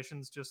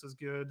information's just as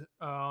good.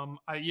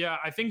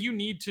 I think you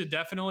need to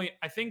definitely.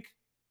 I think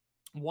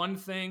one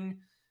thing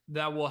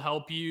that will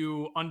help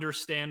you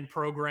understand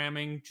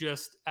programming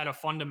just at a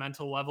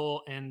fundamental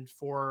level, and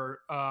for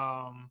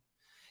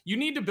you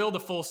need to build a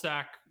full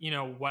stack,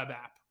 web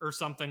app or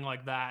something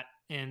like that,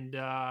 and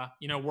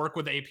work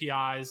with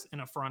APIs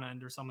in a front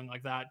end or something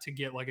like that to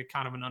get like a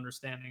kind of an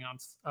understanding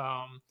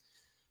on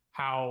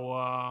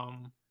how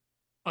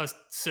a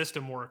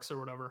system works or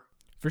whatever.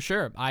 For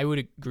sure. I would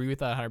agree with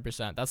that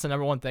 100%. That's the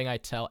number one thing I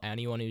tell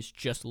anyone who's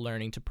just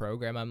learning to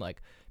program. I'm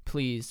like,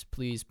 please,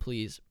 please,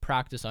 please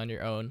practice on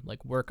your own,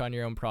 like work on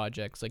your own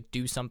projects, like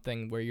do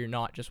something where you're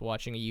not just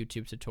watching a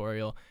YouTube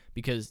tutorial,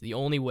 because the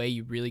only way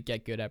you really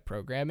get good at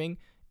programming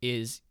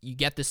is you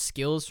get the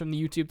skills from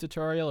the YouTube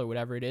tutorial or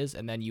whatever it is,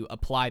 and then you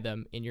apply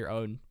them in your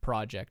own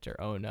project or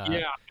own Yeah,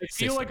 I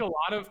feel system. like a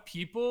lot of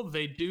people,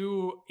 they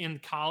do in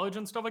college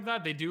and stuff like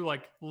that, they do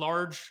like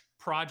large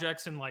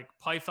projects in like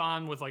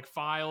Python with like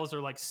files, or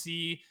like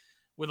C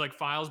with like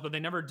files, but they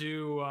never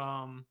do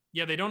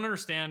they don't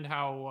understand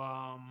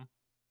how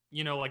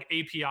like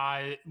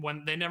API,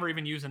 when they never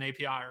even use an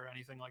API or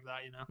anything like that.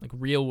 Like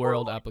real Or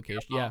world like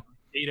application. Yeah.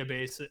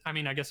 database. I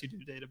mean, I guess you do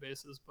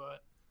databases,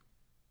 but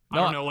I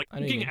No, don't know, like I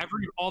know what you linking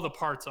mean. all the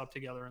parts up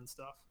together and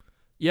stuff.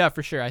 Yeah,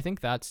 for sure. I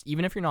think that's,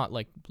 even if you're not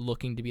like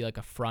looking to be like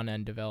a front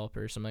end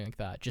developer or something like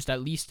that, just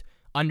at least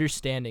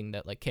understanding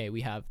that like, okay,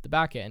 we have the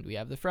back end, we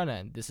have the front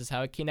end, this is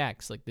how it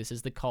connects, like this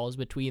is the calls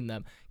between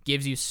them,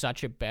 gives you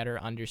such a better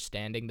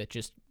understanding that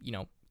just,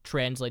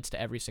 translates to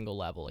every single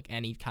level, like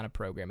any kind of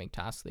programming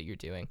task that you're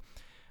doing.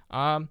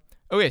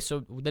 Okay,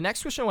 so the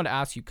next question I want to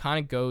ask you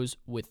kind of goes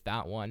with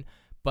that one,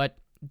 but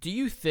do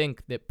you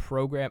think that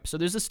so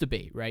there's this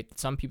debate, right?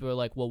 Some people are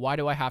like, well, why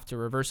do I have to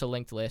reverse a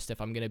linked list if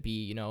I'm going to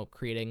be,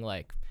 creating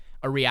like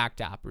a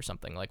React app or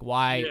something? Like,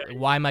 why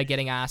am I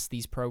getting asked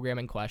these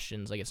programming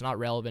questions? Like, it's not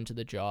relevant to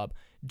the job.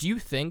 Do you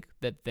think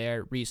that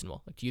they're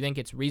reasonable? Like, do you think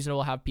it's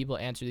reasonable to have people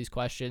answer these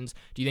questions?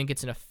 Do you think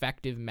it's an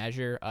effective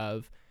measure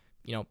of,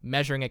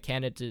 measuring a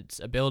candidate's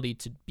ability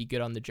to be good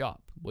on the job?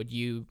 Would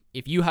you,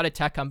 if you had a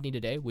tech company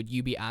today, would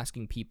you be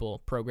asking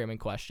people programming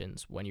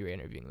questions when you're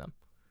interviewing them?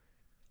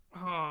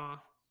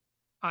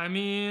 I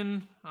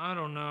mean, I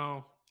don't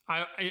know.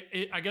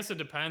 I guess it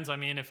depends. I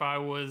mean, if I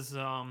was,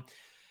 I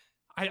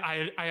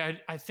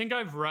think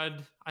I've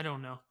read. I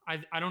don't know.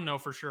 I don't know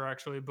for sure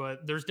actually,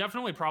 but there's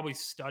definitely probably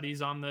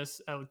studies on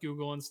this at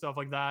Google and stuff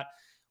like that,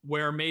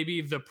 where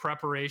maybe the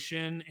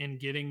preparation and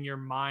getting your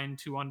mind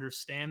to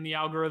understand the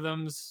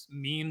algorithms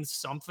means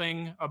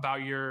something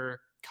about your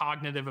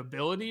cognitive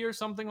ability or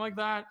something like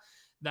that.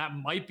 That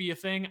might be a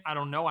thing. I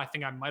don't know. I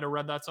think I might have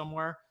read that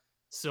somewhere.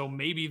 So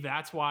maybe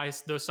that's why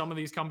some of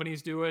these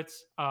companies do it.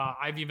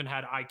 I've even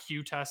had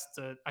IQ tests.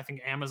 I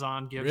think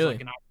Amazon gives Really?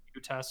 like an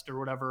IQ test or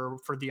whatever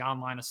for the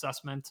online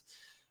assessment.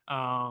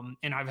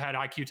 And I've had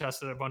IQ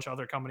tests at a bunch of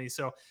other companies.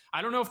 So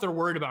I don't know if they're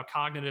worried about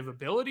cognitive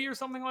ability or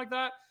something like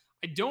that.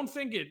 I don't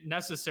think it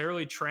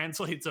necessarily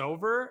translates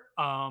over.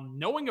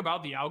 Knowing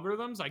about the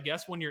algorithms, I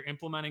guess when you're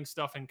implementing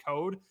stuff in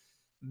code,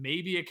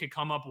 maybe it could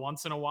come up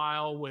once in a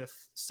while with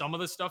some of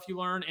the stuff you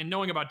learn. And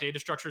knowing about data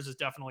structures is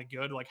definitely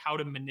good. Like how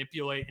to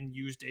manipulate and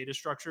use data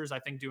structures. I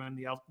think doing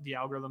the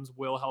algorithms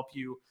will help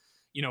you,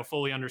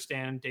 fully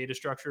understand data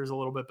structures a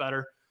little bit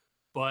better.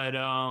 But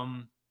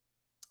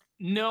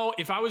no,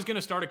 if I was going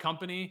to start a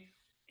company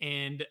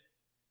and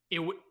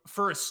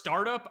for a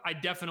startup, I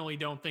definitely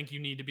don't think you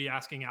need to be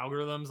asking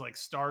algorithms. Like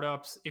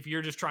startups, if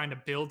you're just trying to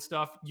build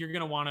stuff, you're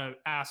going to want to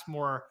ask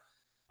more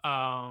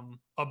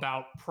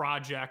about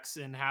projects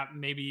and have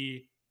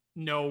maybe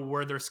know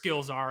where their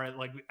skills are at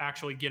like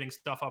actually getting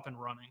stuff up and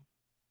running.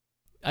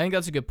 I think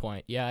that's a good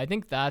point. Yeah, I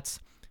think that's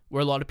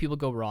where a lot of people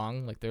go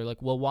wrong. Like they're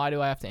like, well, why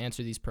do I have to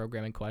answer these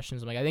programming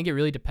questions? I'm like, I think it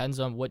really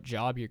depends on what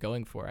job you're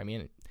going for. I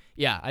mean,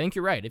 yeah, I think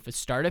you're right. If a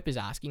startup is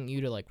asking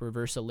you to like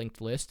reverse a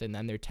linked list and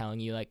then they're telling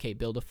you like, hey,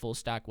 build a full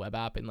stack web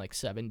app in like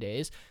 7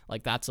 days,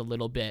 like that's a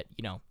little bit,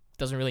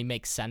 doesn't really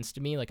make sense to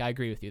me. Like, I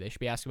agree with you. They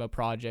should be asking about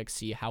projects,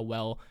 see how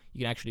well you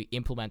can actually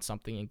implement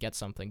something and get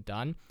something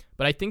done.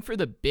 But I think for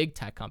the big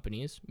tech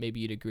companies, maybe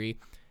you'd agree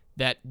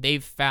that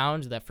they've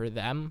found that for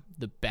them,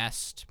 the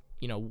best,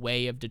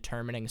 way of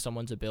determining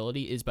someone's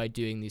ability is by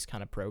doing these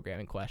kind of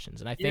programming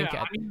questions. And I think,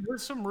 Yeah, I mean,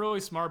 there's some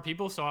really smart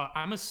people, so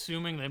I'm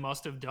assuming they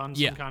must have done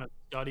some kind of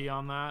study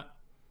on that.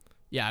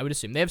 Yeah, I would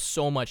assume they have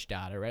so much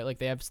data, right? Like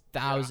they have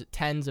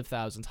tens of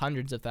thousands,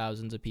 hundreds of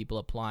thousands of people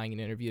applying and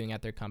interviewing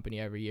at their company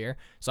every year.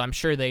 So I'm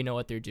sure they know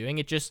what they're doing.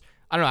 It just,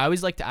 I don't know. I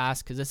always like to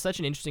ask because it's such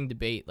an interesting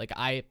debate. Like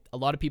a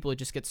lot of people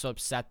just get so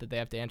upset that they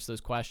have to answer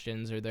those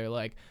questions, or they're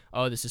like,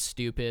 "Oh, this is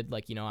stupid."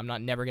 Like,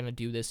 I'm never gonna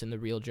do this in the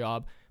real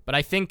job. But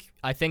I think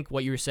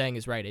what you were saying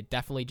is right. It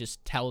definitely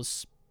just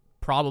tells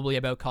probably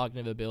about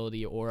cognitive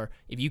ability, or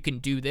if you can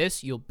do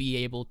this, you'll be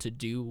able to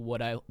do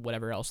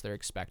whatever else they're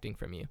expecting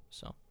from you.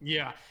 So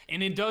yeah,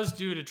 and it does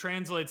it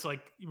translates,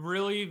 like,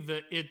 really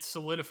it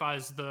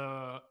solidifies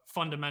the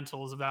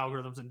fundamentals of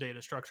algorithms and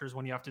data structures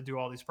when you have to do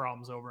all these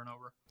problems over and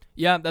over.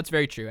 Yeah, that's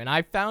very true. And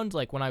I found,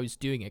 like, when I was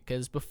doing it,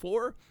 because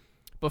before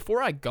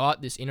I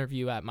got this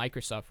interview at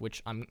Microsoft,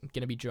 which I'm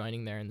gonna be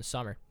joining there in the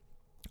summer,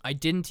 I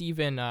didn't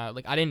even I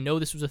didn't know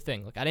this was a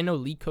thing. Like, I didn't know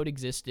LeetCode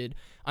existed.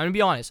 I'm gonna be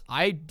honest,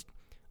 I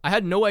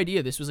had no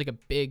idea this was like a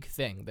big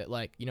thing, that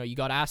like, you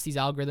got asked these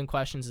algorithm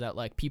questions that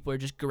like people are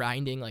just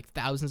grinding like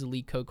thousands of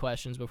LeetCode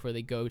questions before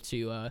they go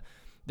to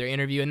their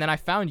interview. And then I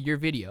found your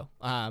video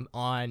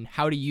on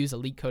how to use a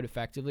LeetCode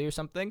effectively or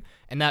something.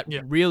 And that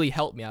really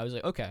helped me. I was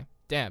like, okay,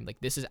 damn, like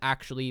this is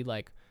actually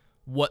like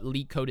what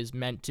LeetCode is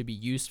meant to be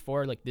used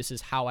for. Like, this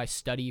is how I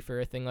study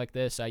for a thing like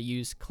this. I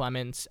use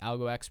Clement's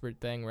Algo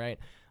Expert thing, right?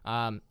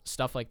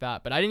 Stuff like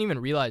that. But I didn't even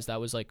realize that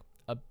was like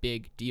a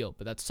big deal.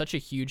 But that's such a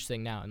huge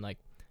thing now. And like,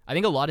 I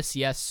think a lot of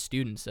CS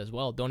students as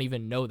well don't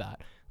even know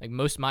that. Like,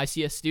 most of my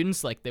CS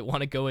students, like, they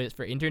want to go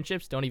for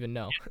internships, don't even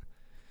know.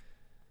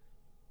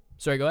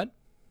 Sorry, go ahead.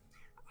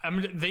 I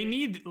mean, they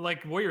need,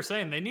 like what you're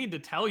saying, they need to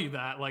tell you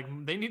that. Like,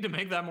 they need to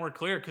make that more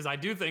clear, because I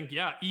do think,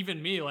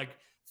 even me, like,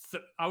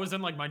 I was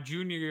in like my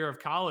junior year of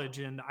college,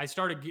 and I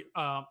started,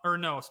 or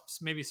no,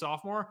 maybe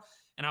sophomore,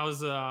 and I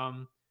was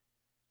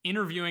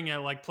interviewing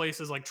at like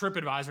places like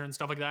TripAdvisor and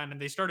stuff like that,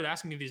 and they started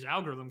asking me these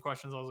algorithm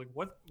questions. I was like,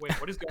 what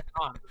is going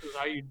on? This is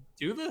how you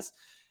do this?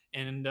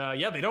 And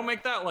they don't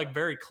make that like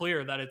very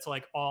clear that it's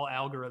like all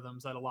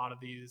algorithms at a lot of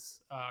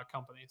these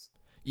companies.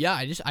 Yeah,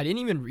 I didn't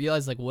even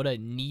realize like what a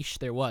niche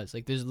there was.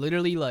 Like, there's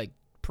literally like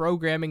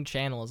programming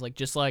channels, like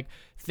just like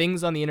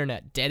things on the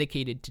internet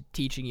dedicated to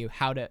teaching you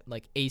how to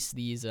like ace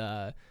these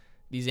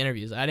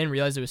interviews. I didn't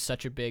realize it was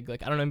such a big,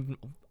 like, I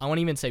won't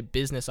even say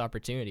business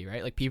opportunity,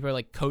 right? Like, people are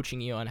like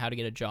coaching you on how to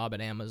get a job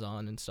at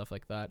Amazon and stuff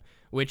like that,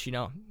 which, I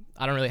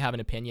don't really have an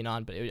opinion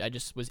on, but I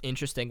just was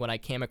interesting when I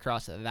came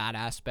across that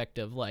aspect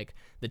of like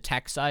the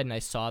tech side, and I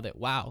saw that,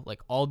 wow,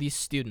 like all these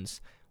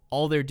students,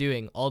 all they're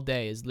doing all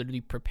day is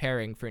literally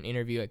preparing for an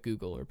interview at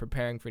Google or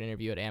preparing for an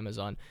interview at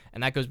Amazon.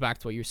 And that goes back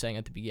to what you were saying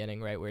at the beginning,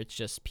 right? Where it's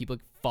just people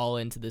fall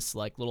into this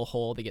like little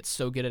hole. They get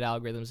so good at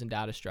algorithms and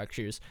data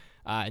structures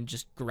and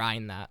just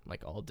grind that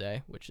like all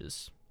day, which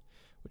is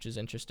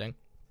interesting.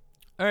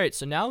 All right,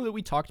 so now that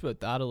we talked about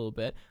that a little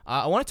bit,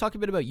 I want to talk a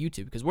bit about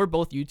YouTube, because we're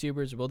both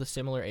YouTubers. We're both a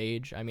similar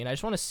age. I mean, I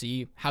just want to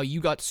see how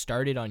you got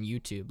started on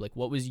YouTube. Like,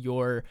 what was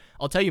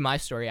I'll tell you my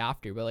story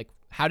after, but like,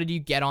 how did you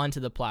get onto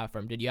the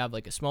platform? Did you have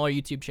like a smaller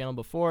YouTube channel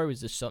before?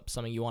 Was this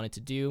something you wanted to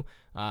do?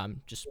 Talk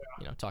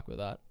about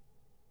that.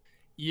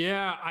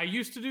 Yeah, I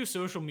used to do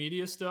social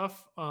media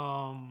stuff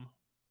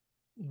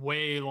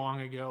way long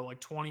ago, like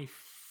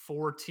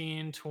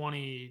 2013,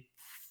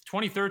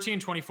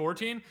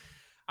 2014.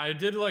 I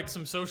did like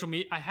some social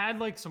media. I had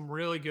like some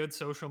really good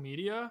social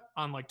media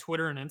on like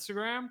Twitter and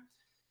Instagram.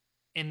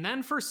 And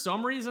then for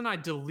some reason I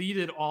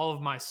deleted all of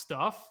my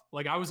stuff.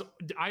 Like I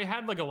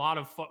had like a lot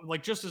of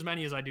like just as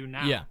many as I do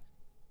now. Yeah.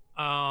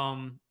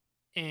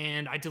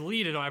 And I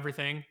deleted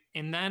everything.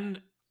 And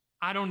then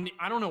I don't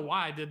know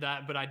why I did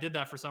that, but I did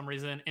that for some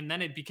reason. And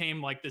then it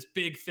became like this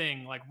big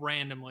thing, like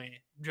randomly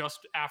just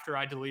after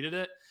I deleted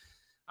it.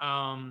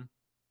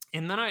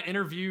 And then I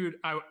interned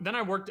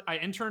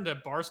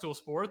at Barstool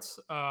Sports,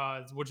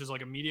 which is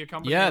like a media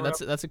company. Yeah,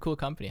 that's a cool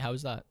company. How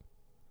was that?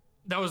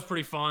 That was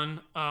pretty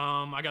fun.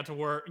 I got to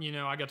work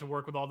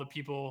with all the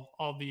people,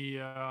 all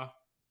the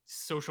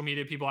social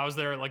media people. I was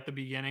there at like the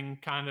beginning,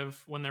 kind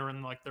of when they were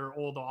in like their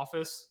old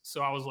office.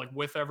 So I was like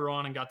with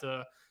everyone and got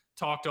to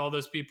talk to all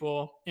those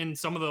people. And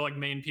some of the like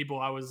main people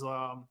I was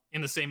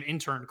in the same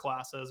intern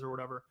class as or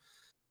whatever.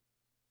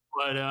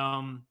 But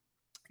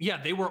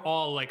they were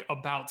all like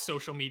about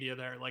social media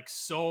there, like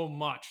so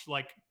much,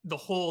 like the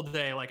whole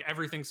day, like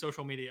everything's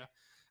social media,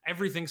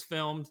 everything's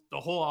filmed, the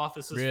whole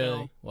office is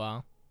filmed.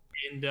 Wow.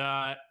 And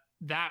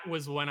that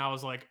was when I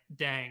was like,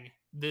 dang,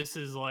 this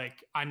is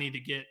like, I need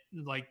to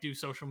do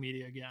social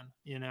media again,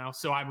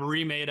 So I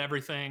remade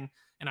everything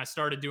and I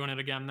started doing it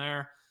again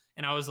there.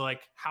 And I was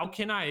like, how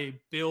can I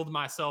build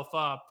myself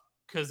up?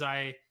 Because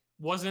I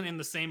wasn't in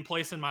the same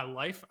place in my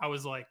life. I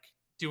was like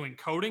doing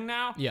coding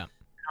now. Yeah.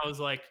 I was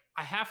like,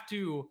 I have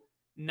to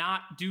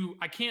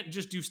I can't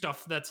just do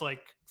stuff that's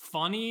like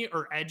funny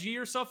or edgy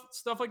or stuff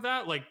like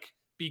that, like,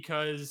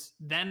 because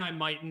then I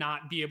might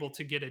not be able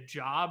to get a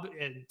job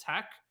in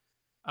tech.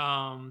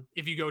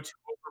 If you go too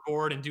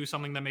overboard and do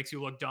something that makes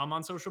you look dumb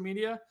on social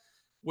media,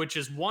 which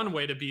is one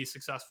way to be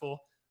successful.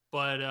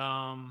 But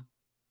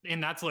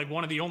and that's like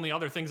one of the only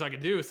other things I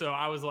could do. So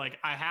I was like,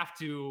 I have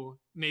to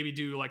maybe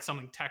do like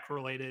something tech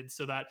related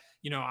so that,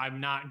 I'm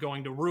not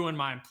going to ruin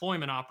my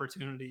employment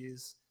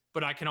opportunities,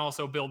 but I can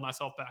also build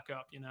myself back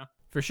up,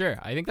 For sure.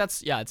 I think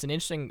that's, yeah, it's an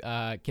interesting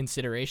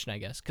consideration, I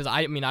guess. Because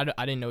I mean, I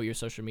didn't know what your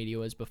social media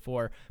was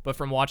before, but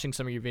from watching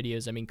some of your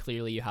videos, I mean,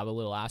 clearly you have a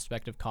little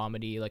aspect of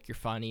comedy, like you're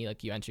funny,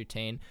 like you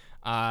entertain.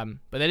 But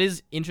that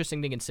is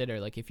interesting to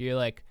consider. Like if you're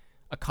like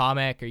a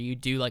comic or you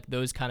do like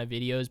those kind of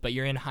videos, but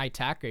you're in high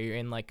tech or you're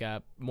in like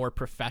a more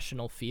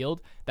professional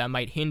field, that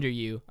might hinder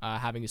you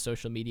having a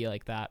social media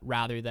like that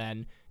rather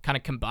than kind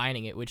of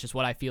combining it, which is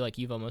what I feel like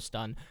you've almost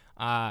done,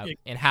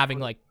 and having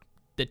like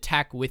the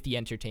tech with the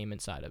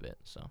entertainment side of it.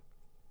 So.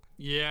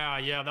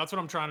 Yeah, that's what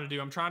I'm trying to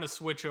do. I'm trying to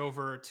switch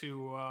over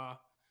to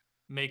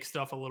make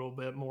stuff a little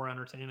bit more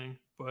entertaining,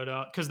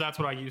 but because that's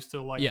what I used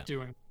to like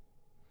doing.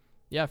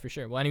 Yeah, for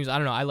sure. Well, anyways, I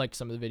don't know. I liked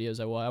some of the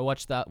videos I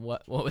watched. That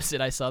what was it?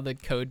 I saw the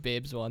Code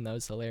Babes one. That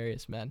was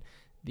hilarious, man.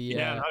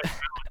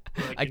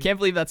 I can't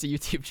believe that's a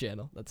YouTube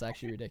channel. That's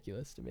actually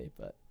ridiculous to me.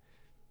 But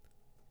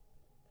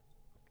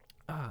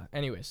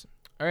anyways,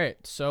 all right.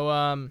 So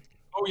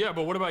Oh yeah,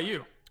 but what about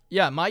you?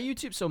 Yeah, my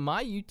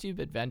YouTube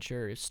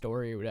adventure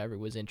story or whatever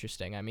was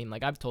interesting. I mean,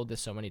 like I've told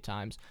this so many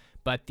times,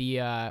 but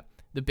the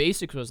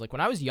basics was like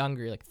when I was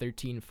younger, like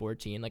 13,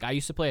 14, like I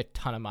used to play a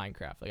ton of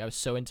Minecraft. Like I was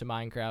so into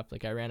Minecraft,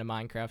 like I ran a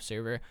Minecraft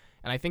server,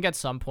 and I think at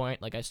some point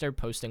like I started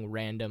posting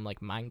random like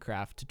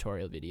Minecraft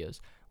tutorial videos,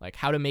 like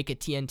how to make a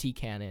TNT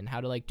cannon,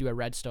 how to like do a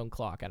redstone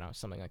clock, I don't know,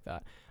 something like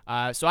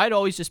that. So I'd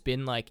always just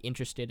been like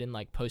interested in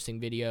like posting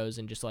videos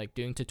and just like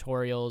doing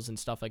tutorials and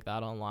stuff like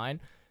that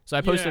online. So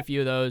I posted a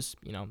few of those,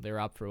 they were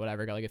up for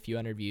whatever, got like a few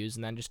hundred views,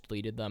 and then just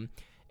deleted them.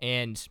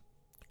 And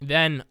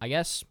then I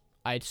guess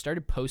I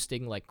started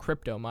posting like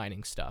crypto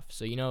mining stuff.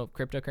 So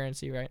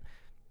cryptocurrency, right?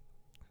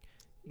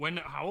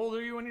 How old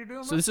are you when you're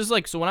doing So this is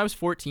like, so when I was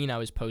 14, I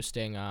was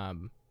posting,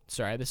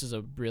 sorry, this is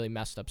a really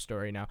messed up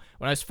story now.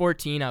 When I was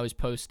 14, I was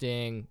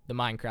posting the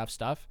Minecraft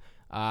stuff.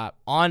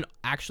 On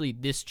actually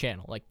this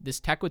channel, like this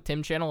Tech with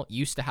Tim channel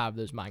used to have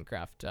those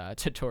Minecraft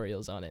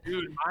tutorials on it.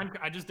 Dude,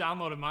 I just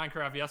downloaded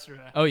Minecraft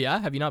yesterday. Oh yeah?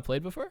 Have you not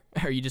played before?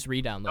 Or you just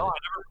re-downloaded? No, I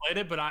never played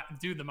it, but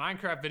the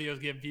Minecraft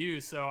videos get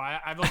views, so I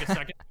have like a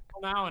second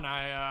channel now, and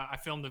I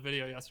filmed the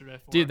video yesterday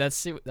for Dude,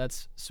 it.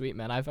 that's sweet,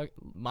 man.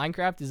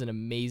 Minecraft is an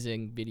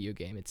amazing video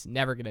game. It's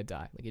never gonna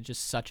die. Like it's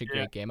just such a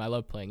great game. I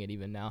love playing it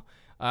even now.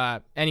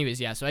 Anyways,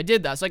 yeah, so I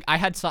did that. So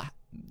like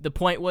the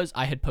point was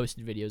I had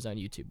posted videos on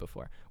YouTube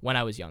before when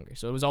I was younger.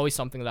 So it was always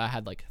something that I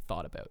had like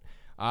thought about.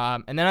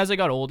 And then as I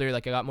got older,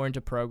 like I got more into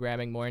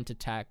programming, more into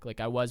tech, like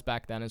I was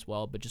back then as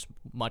well, but just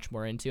much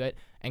more into it.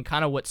 And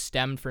kind of what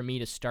stemmed for me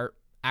to start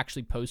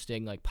actually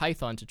posting like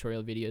Python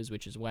tutorial videos,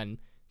 which is when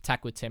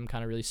Tech with Tim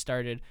kind of really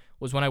started,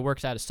 was when I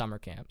worked at a summer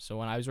camp. So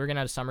when I was working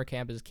at a summer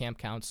camp as a camp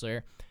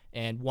counselor,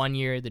 and one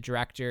year the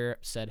director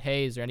said,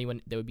 hey, is there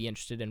anyone that would be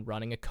interested in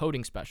running a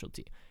coding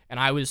specialty? And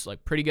I was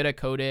like pretty good at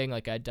coding.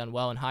 Like I'd done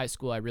well in high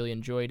school. I really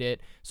enjoyed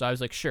it. So I was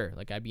like, sure,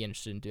 like I'd be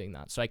interested in doing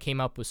that. So I came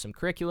up with some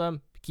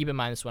curriculum. Keep in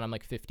mind this when I'm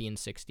like 15,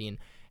 16,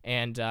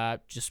 and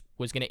just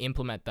was going to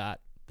implement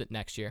that the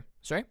next year.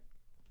 Sorry?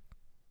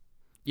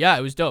 Yeah,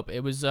 it was dope.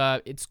 It was,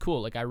 it's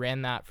cool. Like I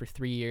ran that for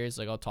 3 years.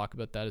 Like I'll talk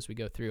about that as we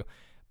go through.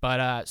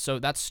 But so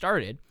that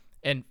started.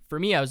 And for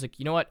me, I was like,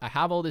 you know what? I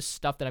have all this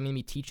stuff that I'm going to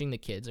be teaching the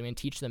kids. I'm going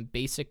to teach them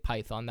basic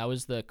Python. That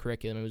was the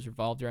curriculum. It was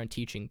revolved around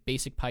teaching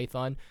basic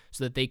Python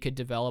so that they could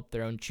develop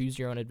their own choose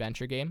your own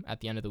adventure game at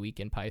the end of the week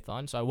in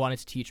Python. So I wanted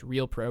to teach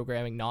real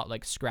programming, not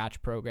like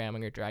Scratch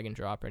programming or drag and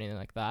drop or anything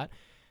like that.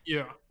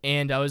 Yeah.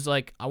 And I was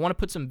like, I want to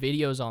put some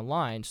videos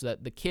online so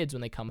that the kids, when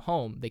they come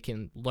home, they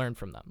can learn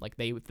from them. Like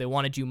if they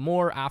want to do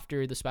more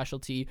after the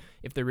specialty,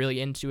 if they're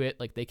really into it,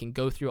 like they can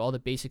go through all the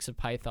basics of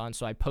Python.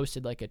 So I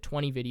posted like a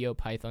 20 video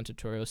Python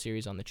tutorial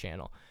series on the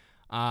channel.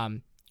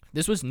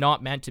 This was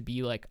not meant to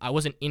be like, I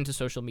wasn't into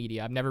social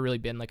media. I've never really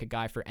been like a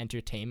guy for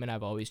entertainment.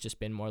 I've always just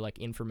been more like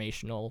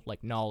informational,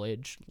 like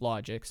knowledge,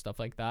 logic, stuff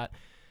like that.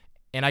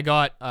 And I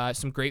got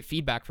some great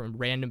feedback from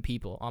random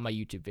people on my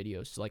YouTube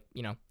videos. So like,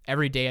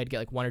 every day I'd get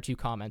like 1 or 2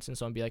 comments and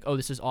someone would be like, oh,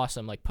 this is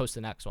awesome. Like post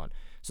the next one.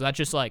 So that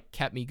just like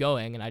kept me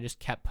going. And I just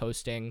kept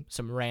posting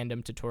some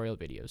random tutorial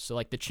videos. So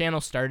like the channel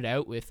started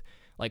out with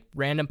like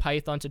random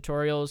Python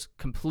tutorials,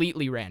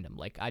 completely random.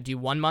 Like I do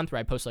 1 month where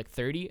I post like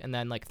 30 and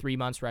then like 3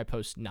 months where I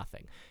post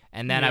nothing.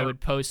 And then I would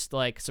post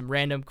like some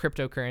random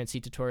cryptocurrency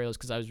tutorials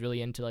because I was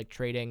really into like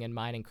trading and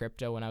mining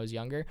crypto when I was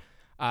younger.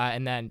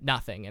 And then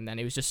nothing. And then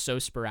it was just so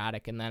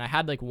sporadic. And then I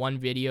had like one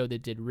video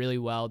that did really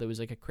well. That was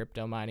like a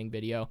crypto mining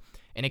video.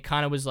 And it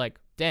kind of was like,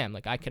 damn,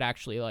 like I could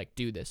actually like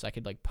do this. I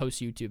could like post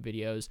YouTube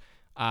videos.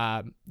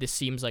 This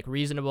seems like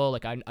reasonable.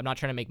 Like I'm not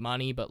trying to make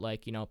money, but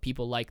like,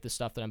 people like the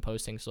stuff that I'm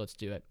posting. So let's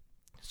do it.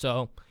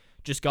 So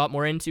just got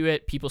more into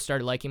it. People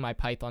started liking my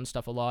Python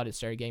stuff a lot. It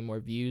started getting more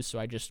views. So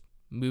I just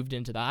moved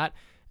into that.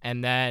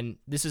 And then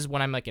this is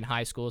when I'm like in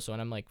high school. So when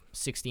I'm like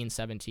 16,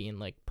 17,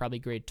 like probably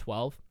grade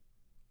 12.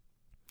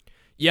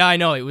 Yeah, I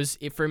know.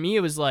 For me,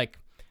 it was like,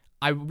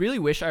 I really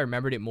wish I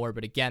remembered it more,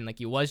 but again,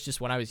 like it was just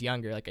when I was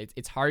younger. Like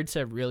it's hard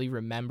to really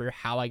remember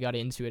how I got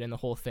into it and the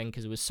whole thing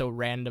because it was so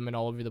random and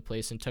all over the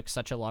place and took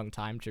such a long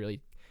time to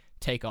really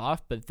take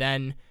off. But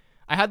then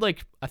I had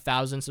like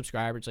 1,000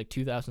 subscribers, like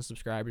 2,000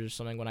 subscribers or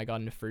something when I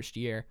got into first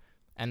year,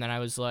 and then I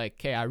was like,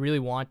 okay, I really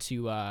want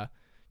to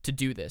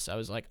do this. I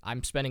was like,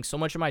 I'm spending so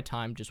much of my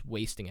time just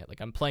wasting it.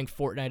 Like I'm playing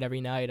Fortnite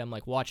every night. I'm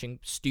like watching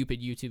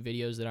stupid YouTube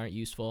videos that aren't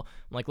useful.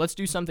 I'm like, let's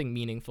do something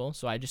meaningful.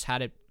 So I just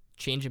had it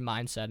change in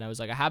mindset, and I was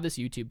like, I have this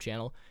YouTube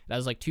channel. It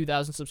has like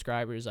 2,000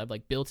 subscribers. I've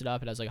like built it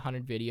up. It has like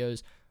 100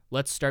 videos.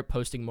 Let's start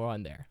posting more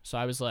on there. So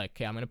I was like,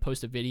 okay, I'm gonna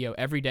post a video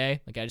every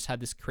day. Like I just had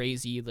this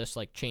crazy, this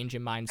like change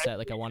in mindset.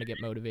 Like I want to get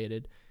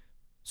motivated.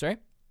 Sorry?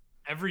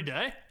 Every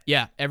day?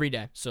 Yeah, every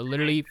day. So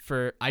literally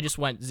I just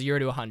went 0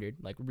 to 100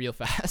 like real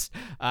fast.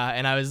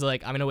 And I was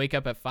like, I'm gonna wake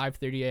up at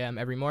 5:30 a.m.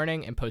 every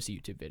morning and post a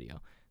YouTube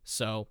video.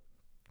 So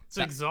it's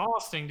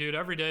exhausting, dude.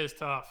 Every day is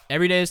tough.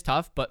 Every day is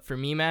tough, but for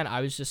me, man,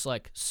 I was just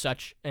like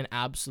such an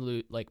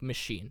absolute like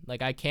machine.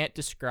 Like I can't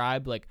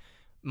describe like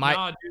my.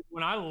 No, dude,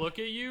 when I look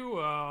at you,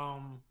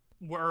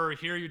 or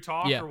hear you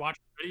talk or watch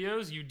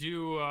videos, you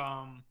do.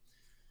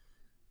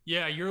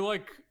 Yeah, you're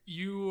like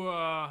you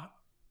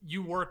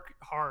work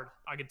hard.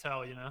 I could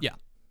tell, you know.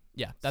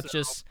 Yeah. That's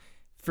just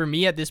for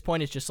me at this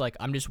point. It's just like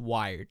I'm just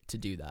wired to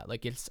do that.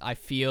 Like I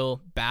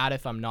feel bad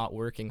if I'm not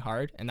working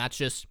hard, and that's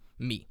just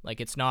me. Like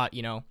it's not,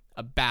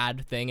 a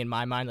bad thing in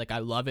my mind. Like I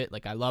love it.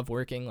 Like I love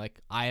working.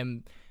 Like I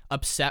am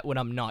upset when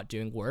I'm not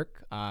doing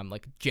work.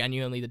 Like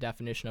genuinely the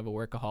definition of a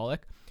workaholic.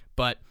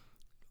 But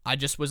I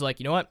just was like,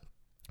 you know what?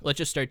 Let's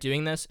just start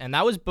doing this. And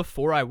that was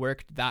before I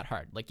worked that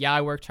hard. Like, yeah,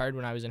 I worked hard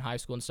when I was in high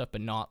school and stuff,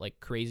 but not like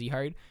crazy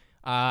hard.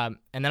 And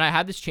then I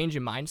had this change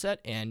in mindset,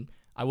 and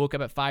I woke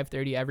up at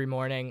 5:30 every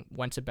morning,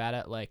 went to bed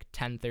at like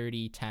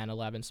 10:30, 10,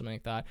 11, something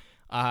like that.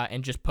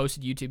 And just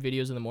posted YouTube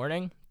videos in the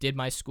morning, did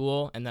my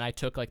school, and then I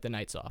took like the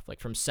nights off, like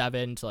from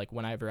 7 to like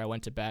whenever I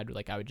went to bed.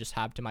 Like I would just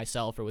have to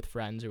myself or with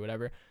friends or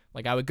whatever.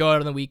 Like I would go out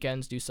on the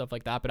weekends, do stuff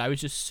like that. But I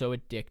was just so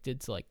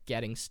addicted to like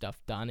getting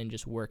stuff done and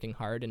just working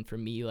hard. And for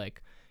me,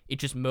 like it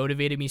just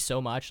motivated me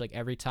so much. Like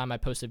every time I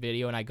post a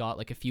video and I got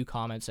like a few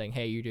comments saying,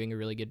 hey, you're doing a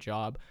really good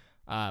job.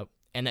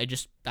 And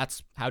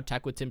that's how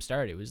Tech with Tim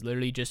started. It was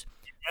literally just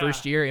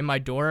first year in my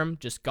dorm,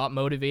 just got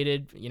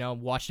motivated,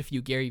 watched a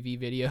few Gary Vee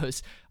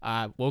videos,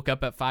 woke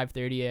up at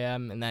 5:30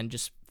 a.m. and then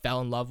just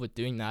fell in love with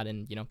doing that.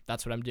 And,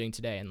 that's what I'm doing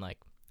today. And like,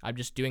 I'm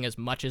just doing as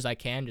much as I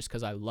can just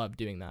because I love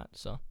doing that.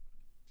 So.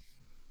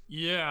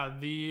 Yeah.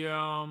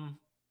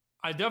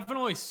 I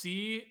definitely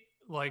see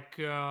like,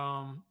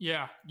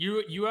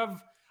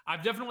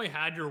 I've definitely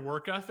had your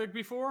work ethic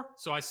before.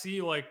 So I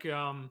see like,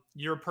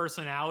 your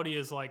personality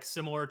is like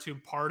similar to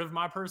part of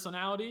my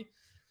personality.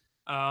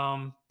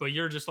 But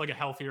you're just like a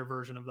healthier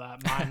version of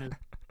that. Mine is,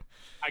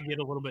 I get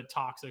a little bit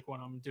toxic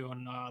when I'm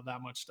doing that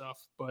much stuff.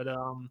 But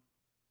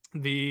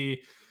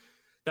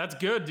that's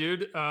good,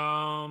 dude.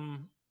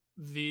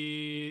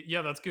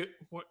 That's good.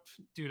 What,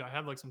 dude? I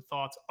had like some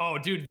thoughts. Oh,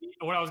 dude,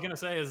 what I was gonna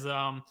say is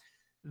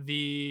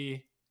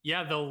the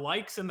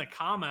likes and the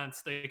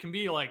comments, they can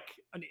be like,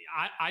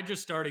 I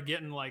just started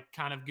getting like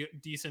kind of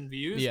decent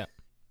views. Yeah,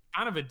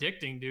 kind of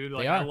addicting, dude.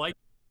 Like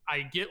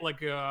I get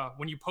like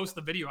when you post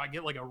the video, I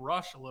get like a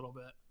rush a little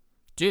bit.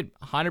 Dude,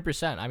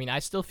 100%. I mean, I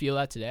still feel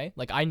that today.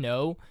 Like I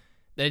know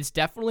that it's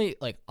definitely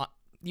like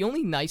the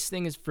only nice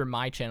thing is for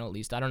my channel, at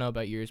least. I don't know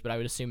about yours, but I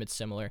would assume it's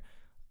similar.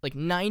 Like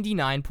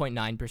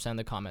 99.9% of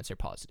the comments are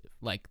positive.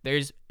 Like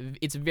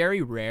it's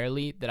very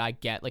rarely that I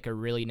get like a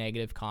really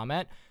negative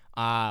comment,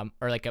 or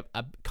like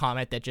a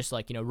comment that just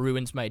like,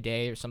 ruins my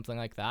day or something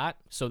like that.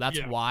 So that's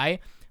why.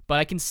 But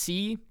I can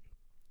see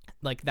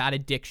like that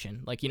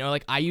addiction. Like,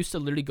 like I used to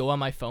literally go on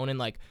my phone and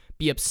like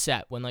be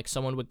upset when like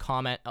someone would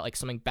comment like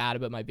something bad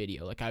about my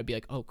video. Like I would be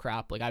like, oh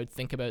crap. Like I would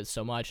think about it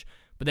so much.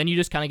 But then you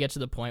just kind of get to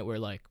the point where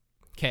like,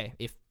 okay,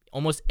 if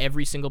almost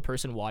every single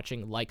person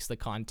watching likes the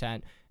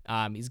content,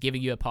 is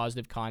giving you a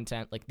positive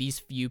content, like these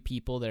few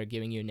people that are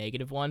giving you a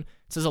negative one,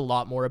 it says a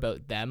lot more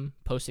about them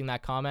posting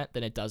that comment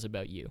than it does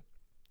about you.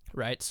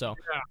 Right. So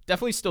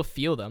definitely still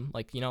feel them.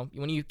 Like,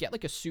 when you get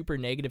like a super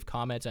negative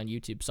comment on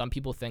YouTube, some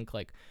people think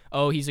like,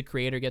 oh, he's a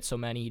creator, gets so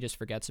many, he just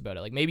forgets about it.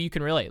 Like maybe you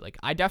can relate. Like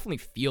I definitely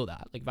feel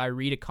that. Like if I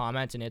read a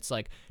comment and it's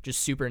like just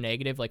super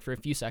negative, like for a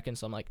few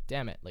seconds, I'm like,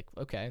 damn it. Like,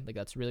 okay, like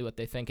that's really what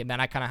they think. And then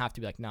I kind of have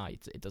to be like, nah,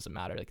 it doesn't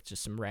matter. Like it's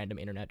just some random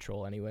internet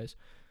troll anyways.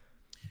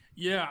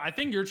 Yeah. I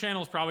think your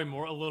channel is probably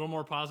a little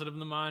more positive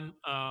than mine.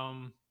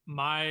 I'd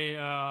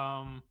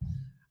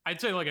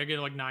say like I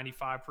get like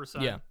 95%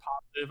 positive.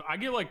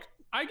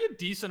 I get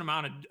decent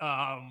amount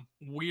of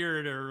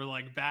weird or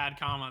like bad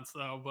comments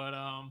though, but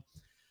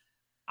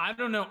I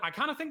don't know. I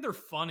kind of think they're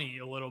funny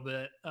a little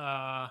bit.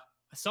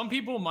 Some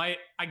people might,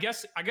 I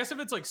guess if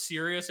it's like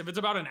serious, if it's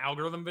about an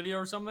algorithm video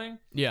or something,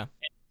 yeah,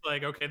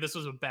 like okay, this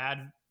was a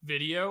bad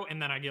video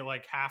and then I get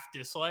like half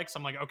dislikes,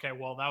 I'm like, okay,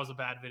 well, that was a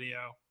bad video.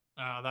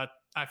 That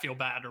I feel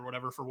bad or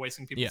whatever for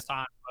wasting Yeah. people's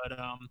time. But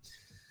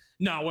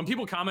no, when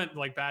people comment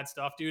like bad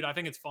stuff, dude, I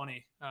think it's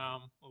funny a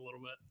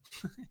little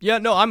bit. Yeah,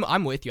 no,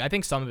 I'm with you. I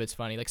think some of it's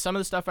funny. Like some of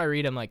the stuff I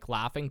read, I'm like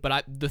laughing.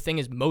 But the thing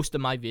is, most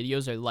of my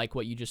videos are like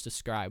what you just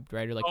described,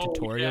 right? Or like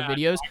tutorial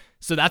videos.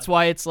 So that's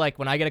why it's like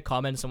when I get a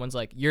comment, someone's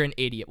like, "You're an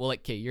idiot." Well, like,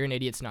 okay, you're an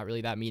idiot's not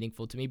really that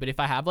meaningful to me. But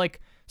if I have like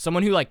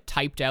someone who like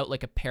typed out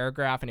like a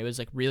paragraph and it was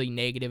like really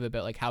negative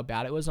about like how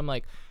bad it was, I'm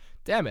like,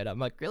 damn it. I'm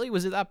like, really?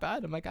 Was it that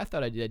bad? I'm like, I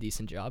thought I did a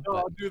decent job.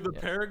 Oh, But, dude, the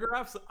yeah.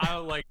 paragraphs, I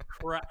like,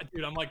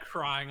 dude, I'm like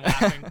crying,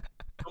 laughing.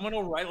 Someone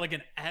will write like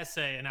an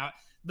essay, and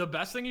the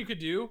best thing you could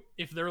do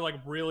if they're like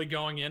really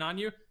going in on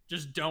you,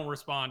 just don't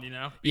respond. You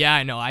know? Yeah,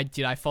 I know.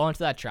 I fall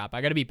into that trap.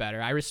 I gotta be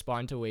better. I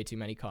respond to way too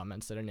many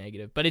comments that are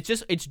negative. But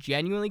it's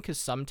genuinely because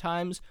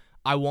sometimes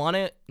I want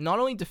to not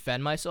only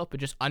defend myself, but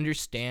just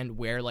understand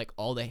where like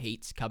all the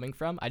hate's coming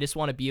from. I just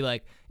want to be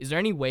like, is there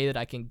any way that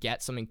I can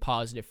get something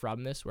positive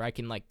from this, where I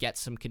can like get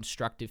some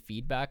constructive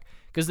feedback?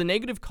 Because the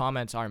negative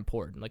comments are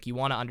important. Like you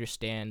want to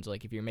understand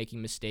like if you're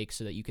making mistakes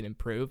so that you can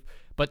improve.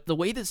 But the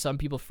way that some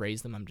people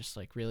phrase them, I'm just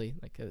like, really,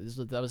 like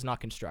that was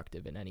not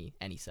constructive in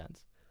any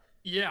sense.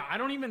 Yeah, I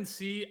don't even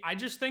see. I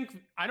just think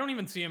I don't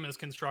even see him as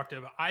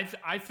constructive.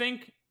 I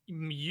think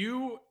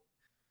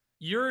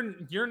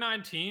you're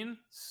 19,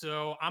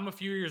 so I'm a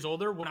few years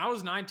older. When I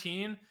was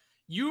 19,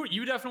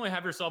 you definitely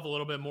have yourself a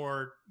little bit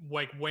more,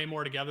 like way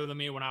more together than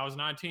me when I was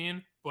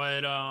 19.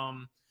 But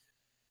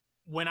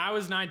when I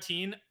was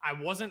 19, I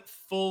wasn't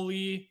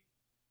fully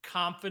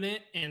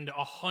confident and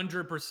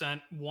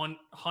 100%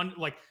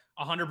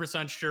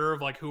 100% sure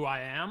of like who I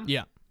am.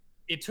 Yeah.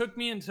 It took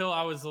me until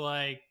I was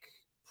like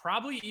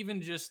probably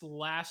even just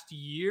last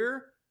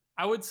year,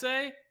 I would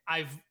say.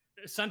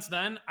 Since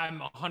then, I'm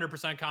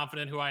 100%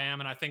 confident who I am,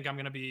 and I think I'm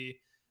going to be,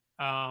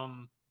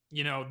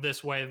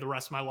 this way the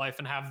rest of my life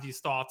and have these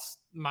thoughts,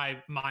 my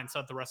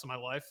mindset the rest of my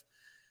life.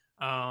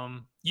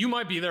 You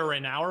might be there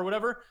right now or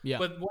whatever, Yeah.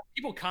 but when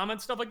people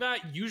comment stuff like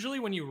that, usually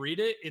when you read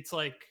it, it's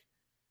like,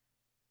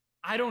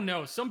 I don't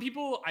know. Some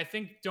people I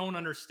think don't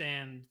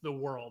understand the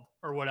world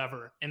or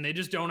whatever, and they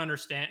just don't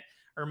understand.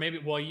 Or maybe,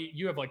 well,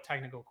 you have like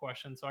technical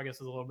questions, so I guess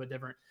it's a little bit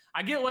different.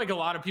 I get like a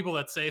lot of people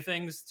that say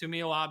things to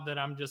me a lot that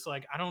I'm just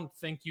like, I don't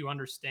think you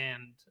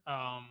understand.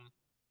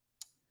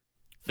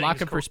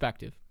 Lack of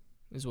perspective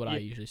is what I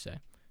usually say.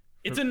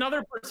 It's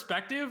another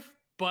perspective,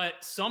 but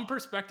some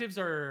perspectives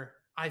are,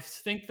 I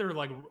think they're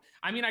like,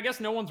 I mean, I guess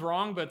no one's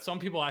wrong, but some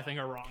people I think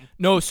are wrong.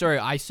 No, sorry,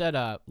 I said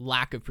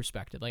lack of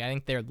perspective. Like I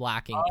think they're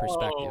lacking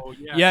perspective.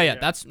 Yeah.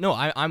 That's no,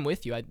 I'm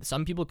with you.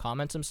 Some people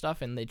comment some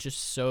stuff and they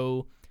just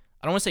so,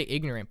 I don't want to say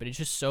ignorant, but it's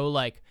just so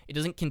like it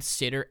doesn't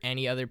consider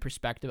any other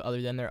perspective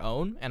other than their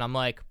own. And I'm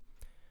like,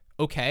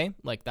 okay,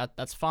 like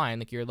that's fine.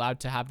 Like you're allowed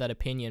to have that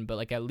opinion, but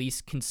like at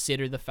least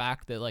consider the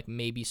fact that like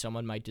maybe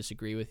someone might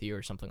disagree with you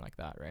or something like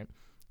that, right?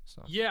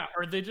 So yeah,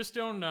 or they just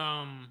don't.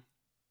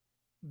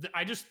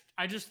 I just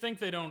think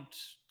they don't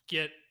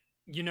get.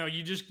 You know,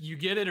 you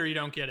get it or you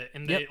don't get it,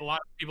 and a lot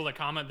of people that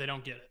comment they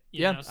don't get it.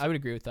 Yeah, I would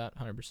agree with that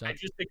 100%. I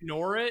just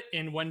ignore it,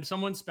 and when if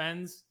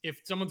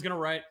someone's gonna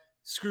write,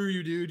 "Screw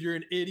you, dude, you're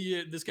an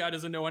idiot. This guy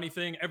doesn't know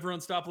anything.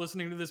 Everyone stop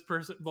listening to this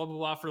person." Blah blah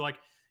blah. For like,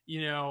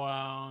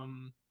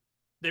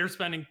 they're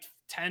spending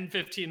 10,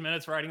 15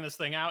 minutes writing this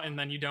thing out, and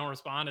then you don't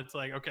respond. It's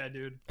like, okay,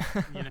 dude,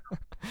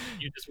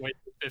 you just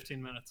wasted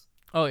 15 minutes.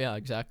 Oh yeah,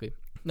 exactly.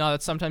 No,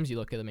 that's sometimes you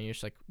look at them and you're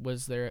just like, what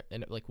was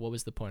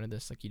the point of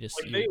this? Like you're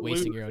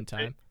wasting your own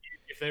time.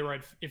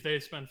 If they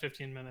spend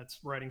 15 minutes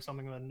writing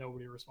something that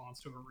nobody responds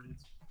to or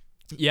reads.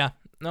 Yeah,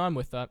 no, I'm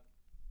with that.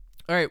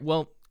 All right,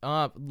 well,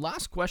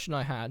 last question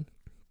I had,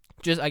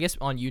 just I guess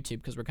on YouTube,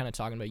 because we're kind of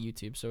talking about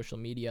YouTube, social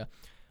media.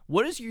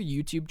 What has your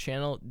YouTube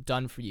channel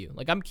done for you?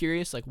 Like, I'm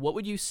curious, like, what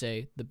would you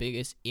say the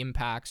biggest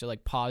impacts or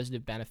like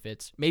positive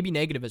benefits, maybe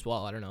negative as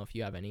well, I don't know if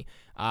you have any,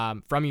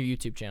 from your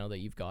YouTube channel that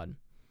you've gotten?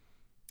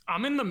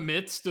 I'm in the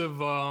midst of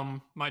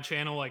my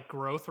channel like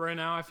growth right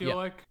now, I feel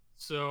like.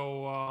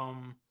 So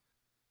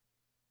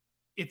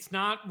it's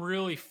not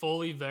really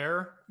fully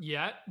there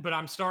yet, but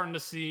I'm starting to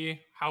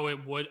see how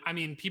it would. I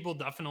mean, people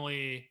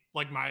definitely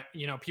like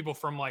people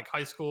from like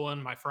high school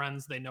and my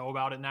friends, they know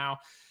about it now.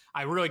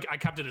 I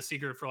kept it a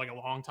secret for like a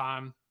long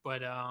time,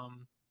 but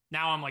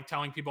now I'm like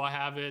telling people I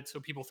have it, so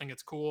people think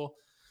it's cool.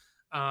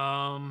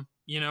 People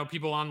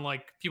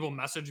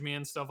message me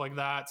and stuff like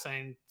that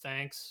saying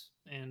thanks,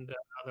 and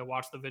they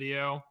watch the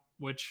video,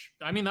 which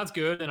I mean that's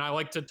good, and I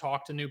like to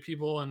talk to new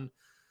people, and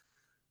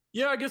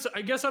yeah, I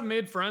guess I've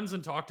made friends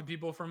and talked to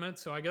people from it,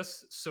 so I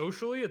guess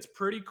socially it's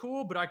pretty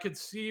cool, but I could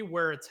see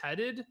where it's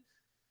headed.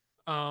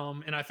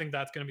 And I think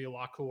that's going to be a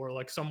lot cooler,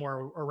 like somewhere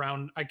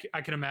around, I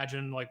can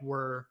imagine like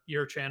where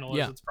your channel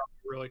is. It's probably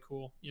really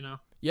cool,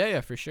 Yeah,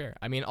 for sure.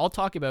 I mean, I'll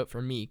talk about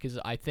for me, because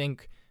I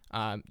think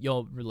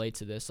you'll relate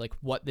to this, like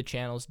what the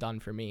channel's done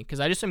for me, because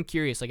I just am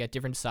curious, like at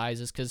different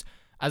sizes, because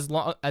as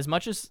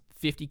much as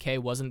 50K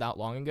wasn't that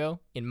long ago,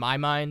 in my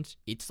mind,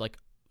 it's like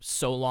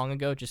so long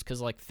ago, just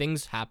because like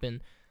things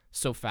happen.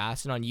 so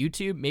fast. And on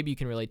YouTube, maybe you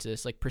can relate to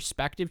this, like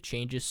perspective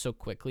changes so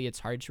quickly. It's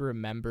hard to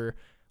remember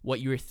what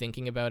you were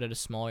thinking about at a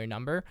smaller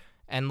number.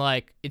 And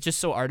like, it's just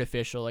so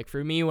artificial. Like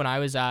for me, when I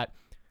was at,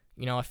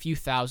 a few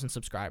thousand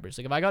subscribers,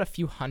 like if I got a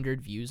few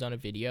hundred views on a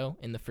video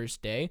in the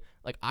first day,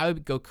 like I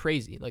would go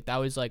crazy. Like that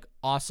was like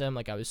awesome.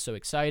 Like I was so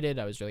excited.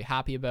 I was really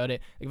happy about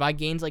it. Like if I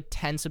gained like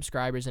 10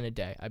 subscribers in a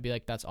day, I'd be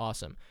like, that's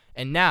awesome.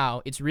 And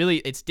now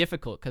it's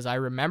difficult because I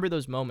remember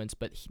those moments,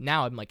 but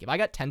now I'm like, if I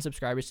got 10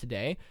 subscribers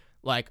today,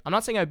 like I'm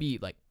not saying I'd be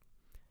like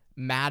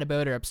mad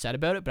about it or upset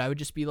about it, but I would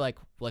just be like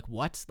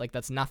what? Like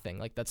that's nothing.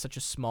 Like that's such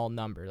a small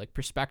number. Like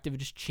perspective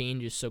just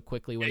changes so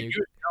quickly when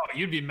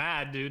you'd be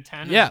mad, dude.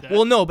 10. Yeah.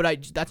 Well, no,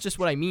 but that's just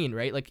what I mean,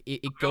 right? Like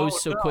it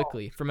goes so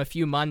quickly from a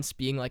few months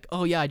being like,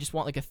 oh yeah, I just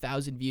want like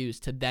 1,000 views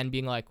to then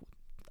being like,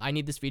 I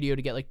need this video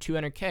to get like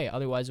 200K.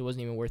 Otherwise it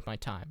wasn't even worth my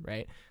time.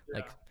 Right. Yeah.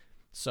 Like,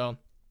 so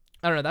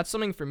I don't know. That's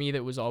something for me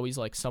that was always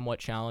like somewhat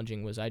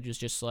challenging was I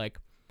just like,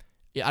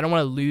 I don't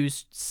want to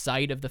lose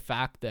sight of the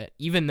fact that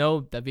even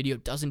though the video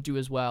doesn't do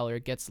as well or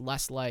it gets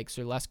less likes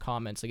or less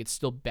comments, like it's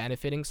still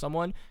benefiting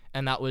someone.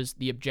 And that was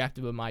the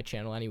objective of my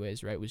channel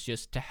anyways, right? Was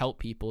just to help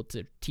people,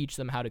 to teach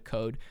them how to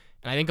code.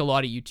 And I think a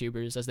lot of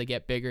YouTubers, as they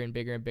get bigger and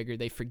bigger and bigger,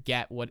 they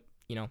forget what,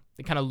 they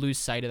kind of lose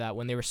sight of that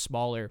when they were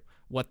smaller,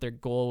 what their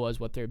goal was,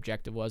 what their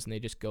objective was, and they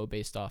just go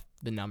based off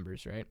the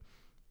numbers, right?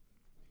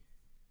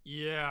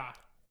 Yeah.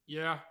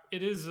 Yeah.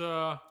 It is,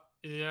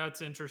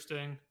 it's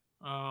interesting.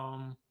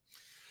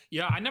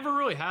 Yeah, I never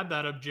really had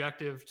that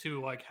objective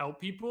to like help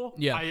people.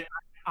 Yeah.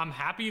 I'm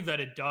happy that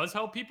it does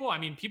help people. I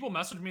mean, people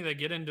message me, they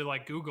get into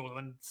like Google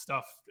and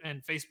stuff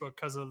and Facebook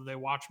because they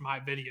watch my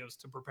videos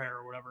to prepare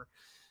or whatever.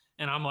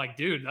 And I'm like,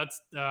 dude,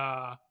 that's,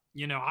 I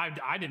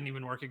didn't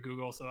even work at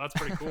Google, so that's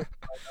pretty cool.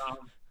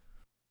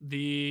 But,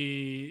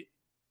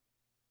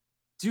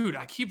 dude,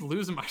 I keep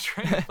losing my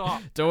train of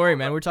thought. Don't worry,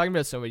 man. We're talking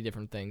about so many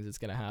different things. It's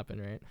going to happen,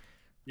 right?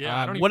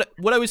 Yeah.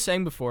 What I was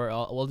saying before,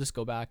 we'll just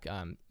go back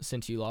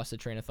since you lost the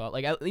train of thought.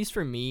 Like at least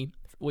for me,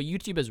 what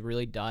YouTube has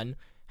really done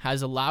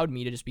has allowed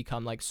me to just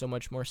become like so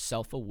much more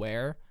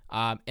self-aware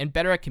and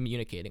better at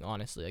communicating.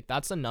 Honestly, like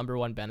that's the number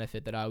one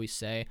benefit that I always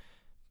say.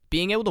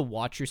 Being able to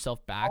watch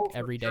yourself back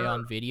every day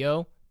on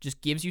video just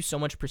gives you so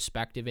much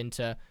perspective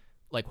into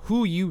like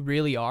who you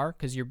really are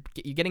because you're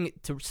getting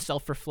to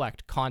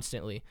self-reflect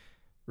constantly.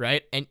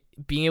 Right. And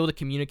being able to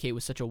communicate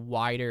with such a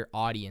wider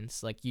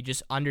audience, like you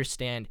just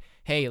understand,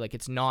 hey, like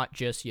it's not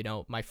just,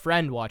 my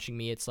friend watching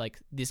me. It's like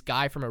this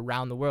guy from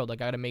around the world.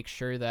 Like I got to make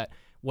sure that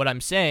what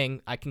I'm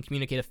saying, I can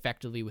communicate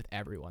effectively with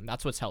everyone.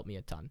 That's what's helped me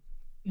a ton.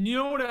 You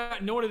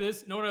know what it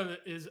is?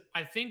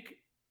 I think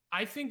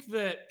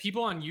that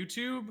people on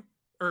YouTube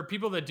or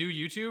people that do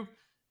YouTube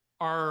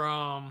are,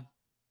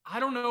 I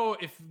don't know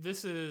if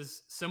this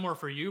is similar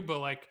for you, but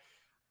like,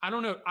 I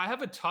don't know. I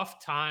have a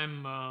tough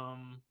time,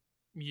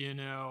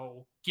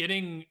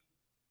 getting,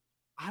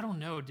 I don't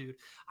know, dude.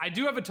 I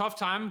do have a tough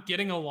time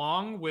getting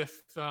along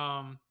with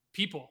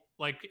people,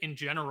 like in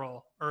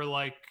general, or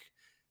like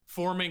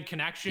forming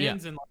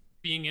connections and like,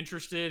 being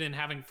interested in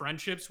having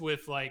friendships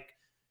with like,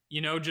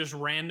 just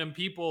random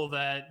people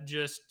that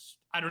just,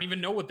 I don't even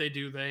know what they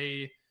do.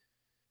 They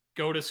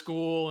go to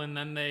school and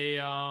then they,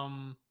 I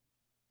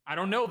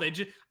don't know.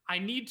 I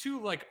need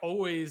to like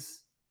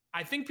always,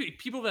 I think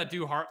people that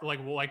do hard,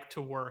 like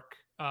to work,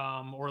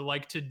 or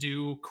like to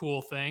do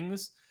cool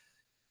things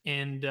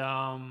and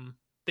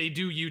they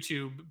do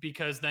YouTube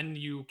because then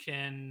you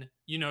can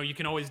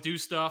always do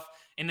stuff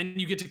and then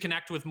you get to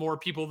connect with more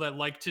people that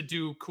like to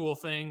do cool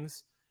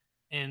things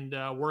and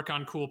work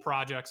on cool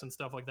projects and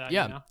stuff like that.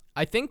 Yeah.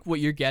 I think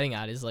what you're getting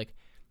at is like,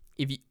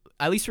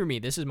 at least for me,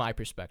 this is my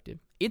perspective.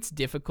 It's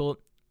difficult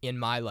in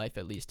my life,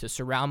 at least, to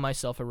surround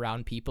myself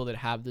around people that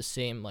have the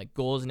same like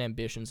goals and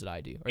ambitions that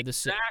I do, or the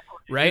same,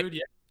 right? Dude,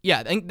 yeah.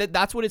 Yeah, I think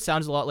that's what it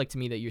sounds a lot like to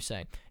me that you're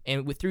saying.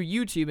 And through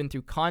YouTube and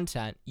through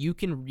content, you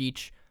can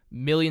reach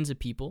millions of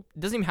people.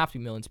 It doesn't even have to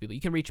be millions of people. You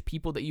can reach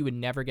people that you would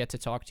never get to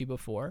talk to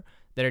before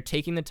that are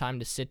taking the time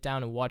to sit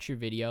down and watch your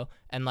video.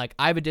 And like,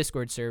 I have a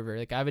Discord server,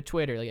 like I have a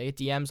Twitter, like I get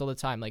DMs all the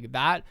time. Like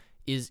that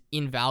is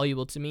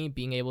invaluable to me,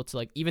 being able to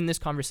like, even this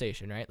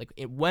conversation, right? Like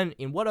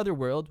in what other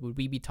world would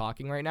we be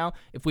talking right now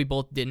if we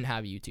both didn't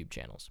have YouTube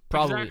channels?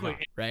 Probably not,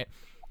 right?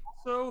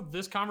 So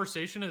this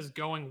conversation is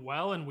going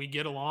well and we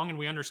get along and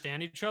we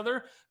understand each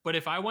other. But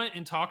if I went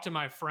and talked to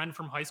my friend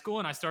from high school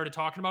and I started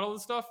talking about all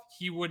this stuff,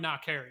 he would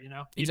not care,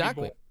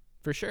 Exactly.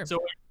 For sure. So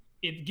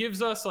it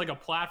gives us like a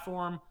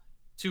platform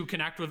to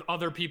connect with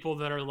other people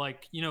that are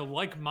like,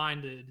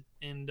 like-minded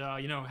and,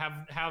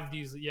 have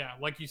these,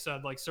 like you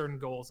said, like certain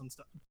goals and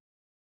stuff.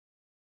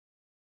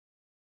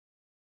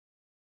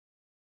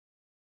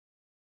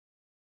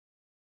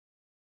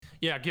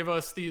 Yeah, give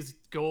us these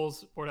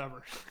goals,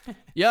 whatever.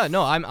 Yeah,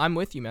 no, I'm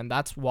with you, man.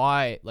 That's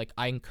why like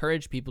I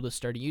encourage people to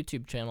start a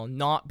YouTube channel,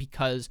 not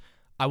because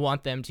I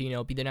want them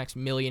to, be the next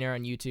millionaire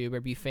on YouTube or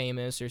be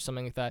famous or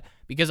something like that,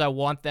 because I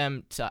want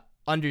them to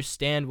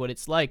understand what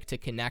it's like to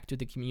connect with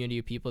the community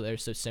of people that are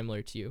so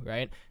similar to you,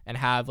 right? And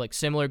have like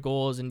similar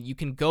goals, and you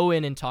can go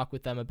in and talk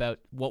with them about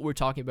what we're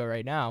talking about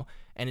right now,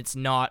 and it's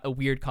not a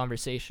weird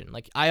conversation.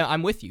 Like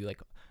I'm with you.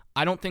 Like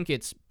I don't think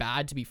it's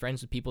bad to be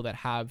friends with people that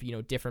have, you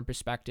know, different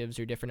perspectives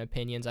or different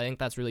opinions. I think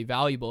that's really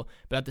valuable.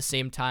 But at the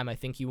same time, I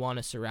think you want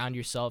to surround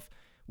yourself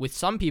with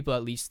some people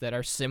at least that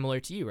are similar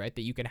to you, right?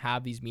 That you can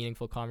have these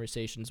meaningful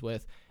conversations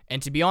with.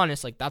 And to be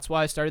honest, like that's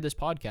why I started this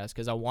podcast,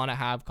 because I want to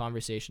have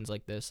conversations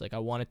like this. Like I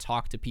want to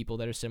talk to people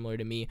that are similar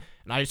to me,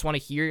 and I just want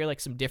to hear like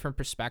some different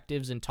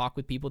perspectives and talk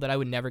with people that I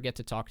would never get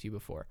to talk to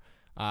before.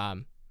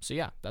 So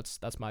yeah,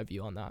 that's my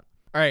view on that.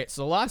 All right,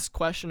 so the last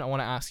question I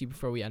want to ask you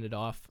before we end it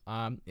off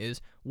is,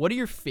 what are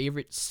your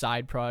favorite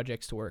side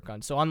projects to work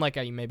on? So on like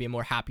maybe a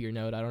more happier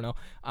note, I don't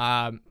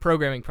know,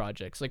 programming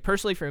projects. Like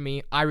personally for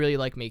me, I really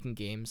like making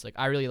games. Like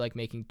I really like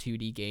making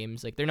 2D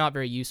games. Like they're not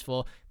very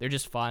useful. They're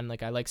just fun.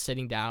 Like I like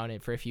sitting down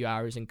and for a few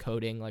hours and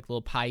coding like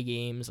little pie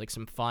games, like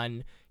some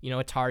fun, you know,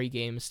 Atari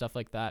games, stuff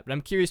like that. But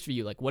I'm curious for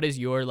you, like what is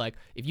your, like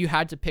if you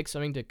had to pick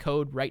something to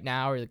code right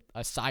now or like,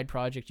 a side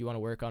project you want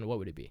to work on, what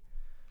would it be?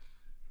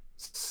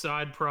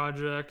 Side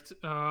project.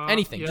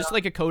 Anything, Yeah. just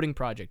like a coding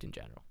project in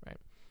general, right?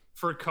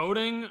 For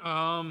coding,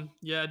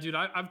 yeah, dude,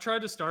 I've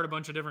tried to start a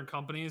bunch of different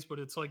companies, but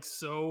it's like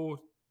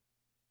so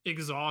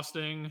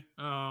exhausting.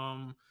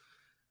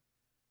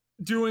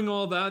 Doing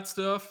all that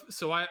stuff.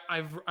 So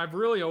I've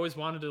really always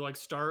wanted to like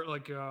start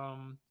like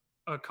a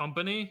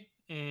company,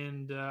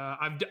 and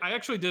I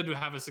actually did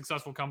have a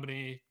successful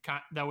company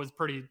that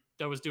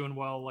was doing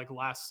well like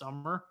last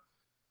summer.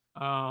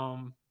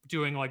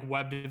 Doing like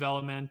web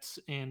development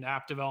and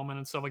app development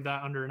and stuff like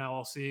that under an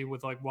LLC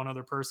with like one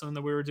other person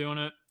that we were doing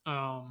it.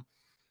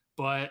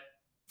 But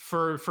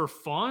for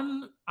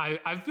fun,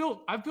 I've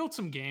built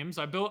some games.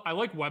 I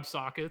like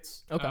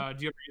WebSockets. Okay.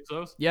 Do you ever use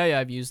those? Yeah,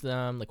 I've used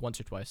them like once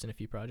or twice in a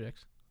few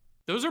projects.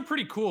 Those are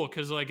pretty cool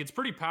because like it's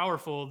pretty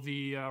powerful,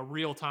 the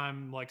real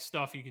time like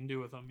stuff you can do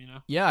with them, you know.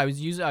 Yeah, I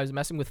was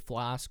messing with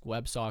Flask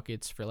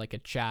WebSockets for like a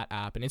chat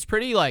app, and it's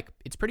pretty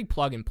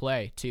plug and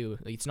play too.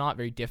 Like, it's not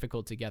very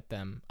difficult to get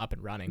them up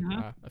and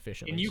running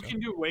efficiently. And you can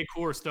do way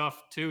cooler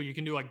stuff too. You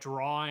can do like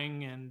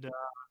drawing and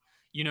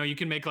you know, you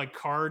can make like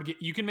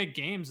you can make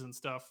games and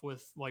stuff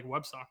with like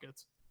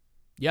WebSockets.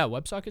 Yeah,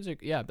 WebSockets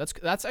are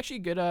that's actually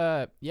good.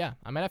 Yeah,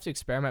 I might have to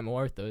experiment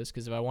more with those,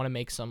 because if I want to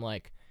make some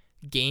like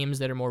games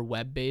that are more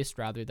web based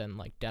rather than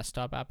like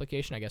desktop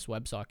application, I guess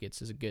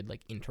WebSockets is a good like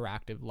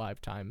interactive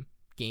live time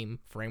game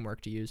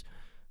framework to use.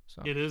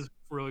 So it is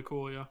really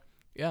cool.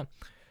 Yeah.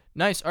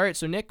 Nice. All right,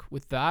 so Nick,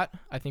 with that,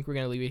 I think we're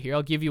gonna leave it here.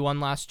 I'll give you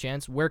one last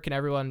chance. Where can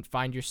everyone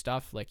find your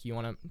stuff? Like, you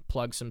want to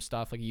plug some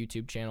stuff, like a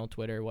YouTube channel,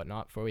 Twitter,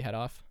 whatnot, before we head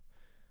off?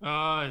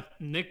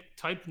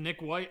 Type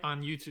Nick White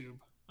on YouTube.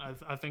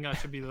 I think I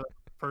should be the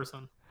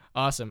person.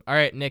 Awesome. All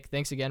right, Nick,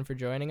 thanks again for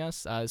joining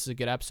us. This is a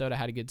good episode. I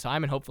had a good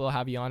time, and hopefully I'll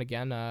have you on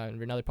again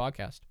for another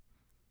podcast.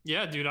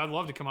 Yeah, dude, I'd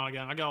love to come on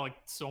again. I got like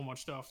so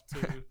much stuff I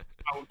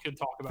could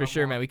talk about. For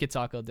sure, more. man. We could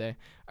talk all day.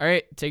 All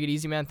right, take it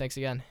easy, man. Thanks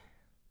again.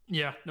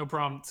 Yeah, no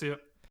problem. See ya.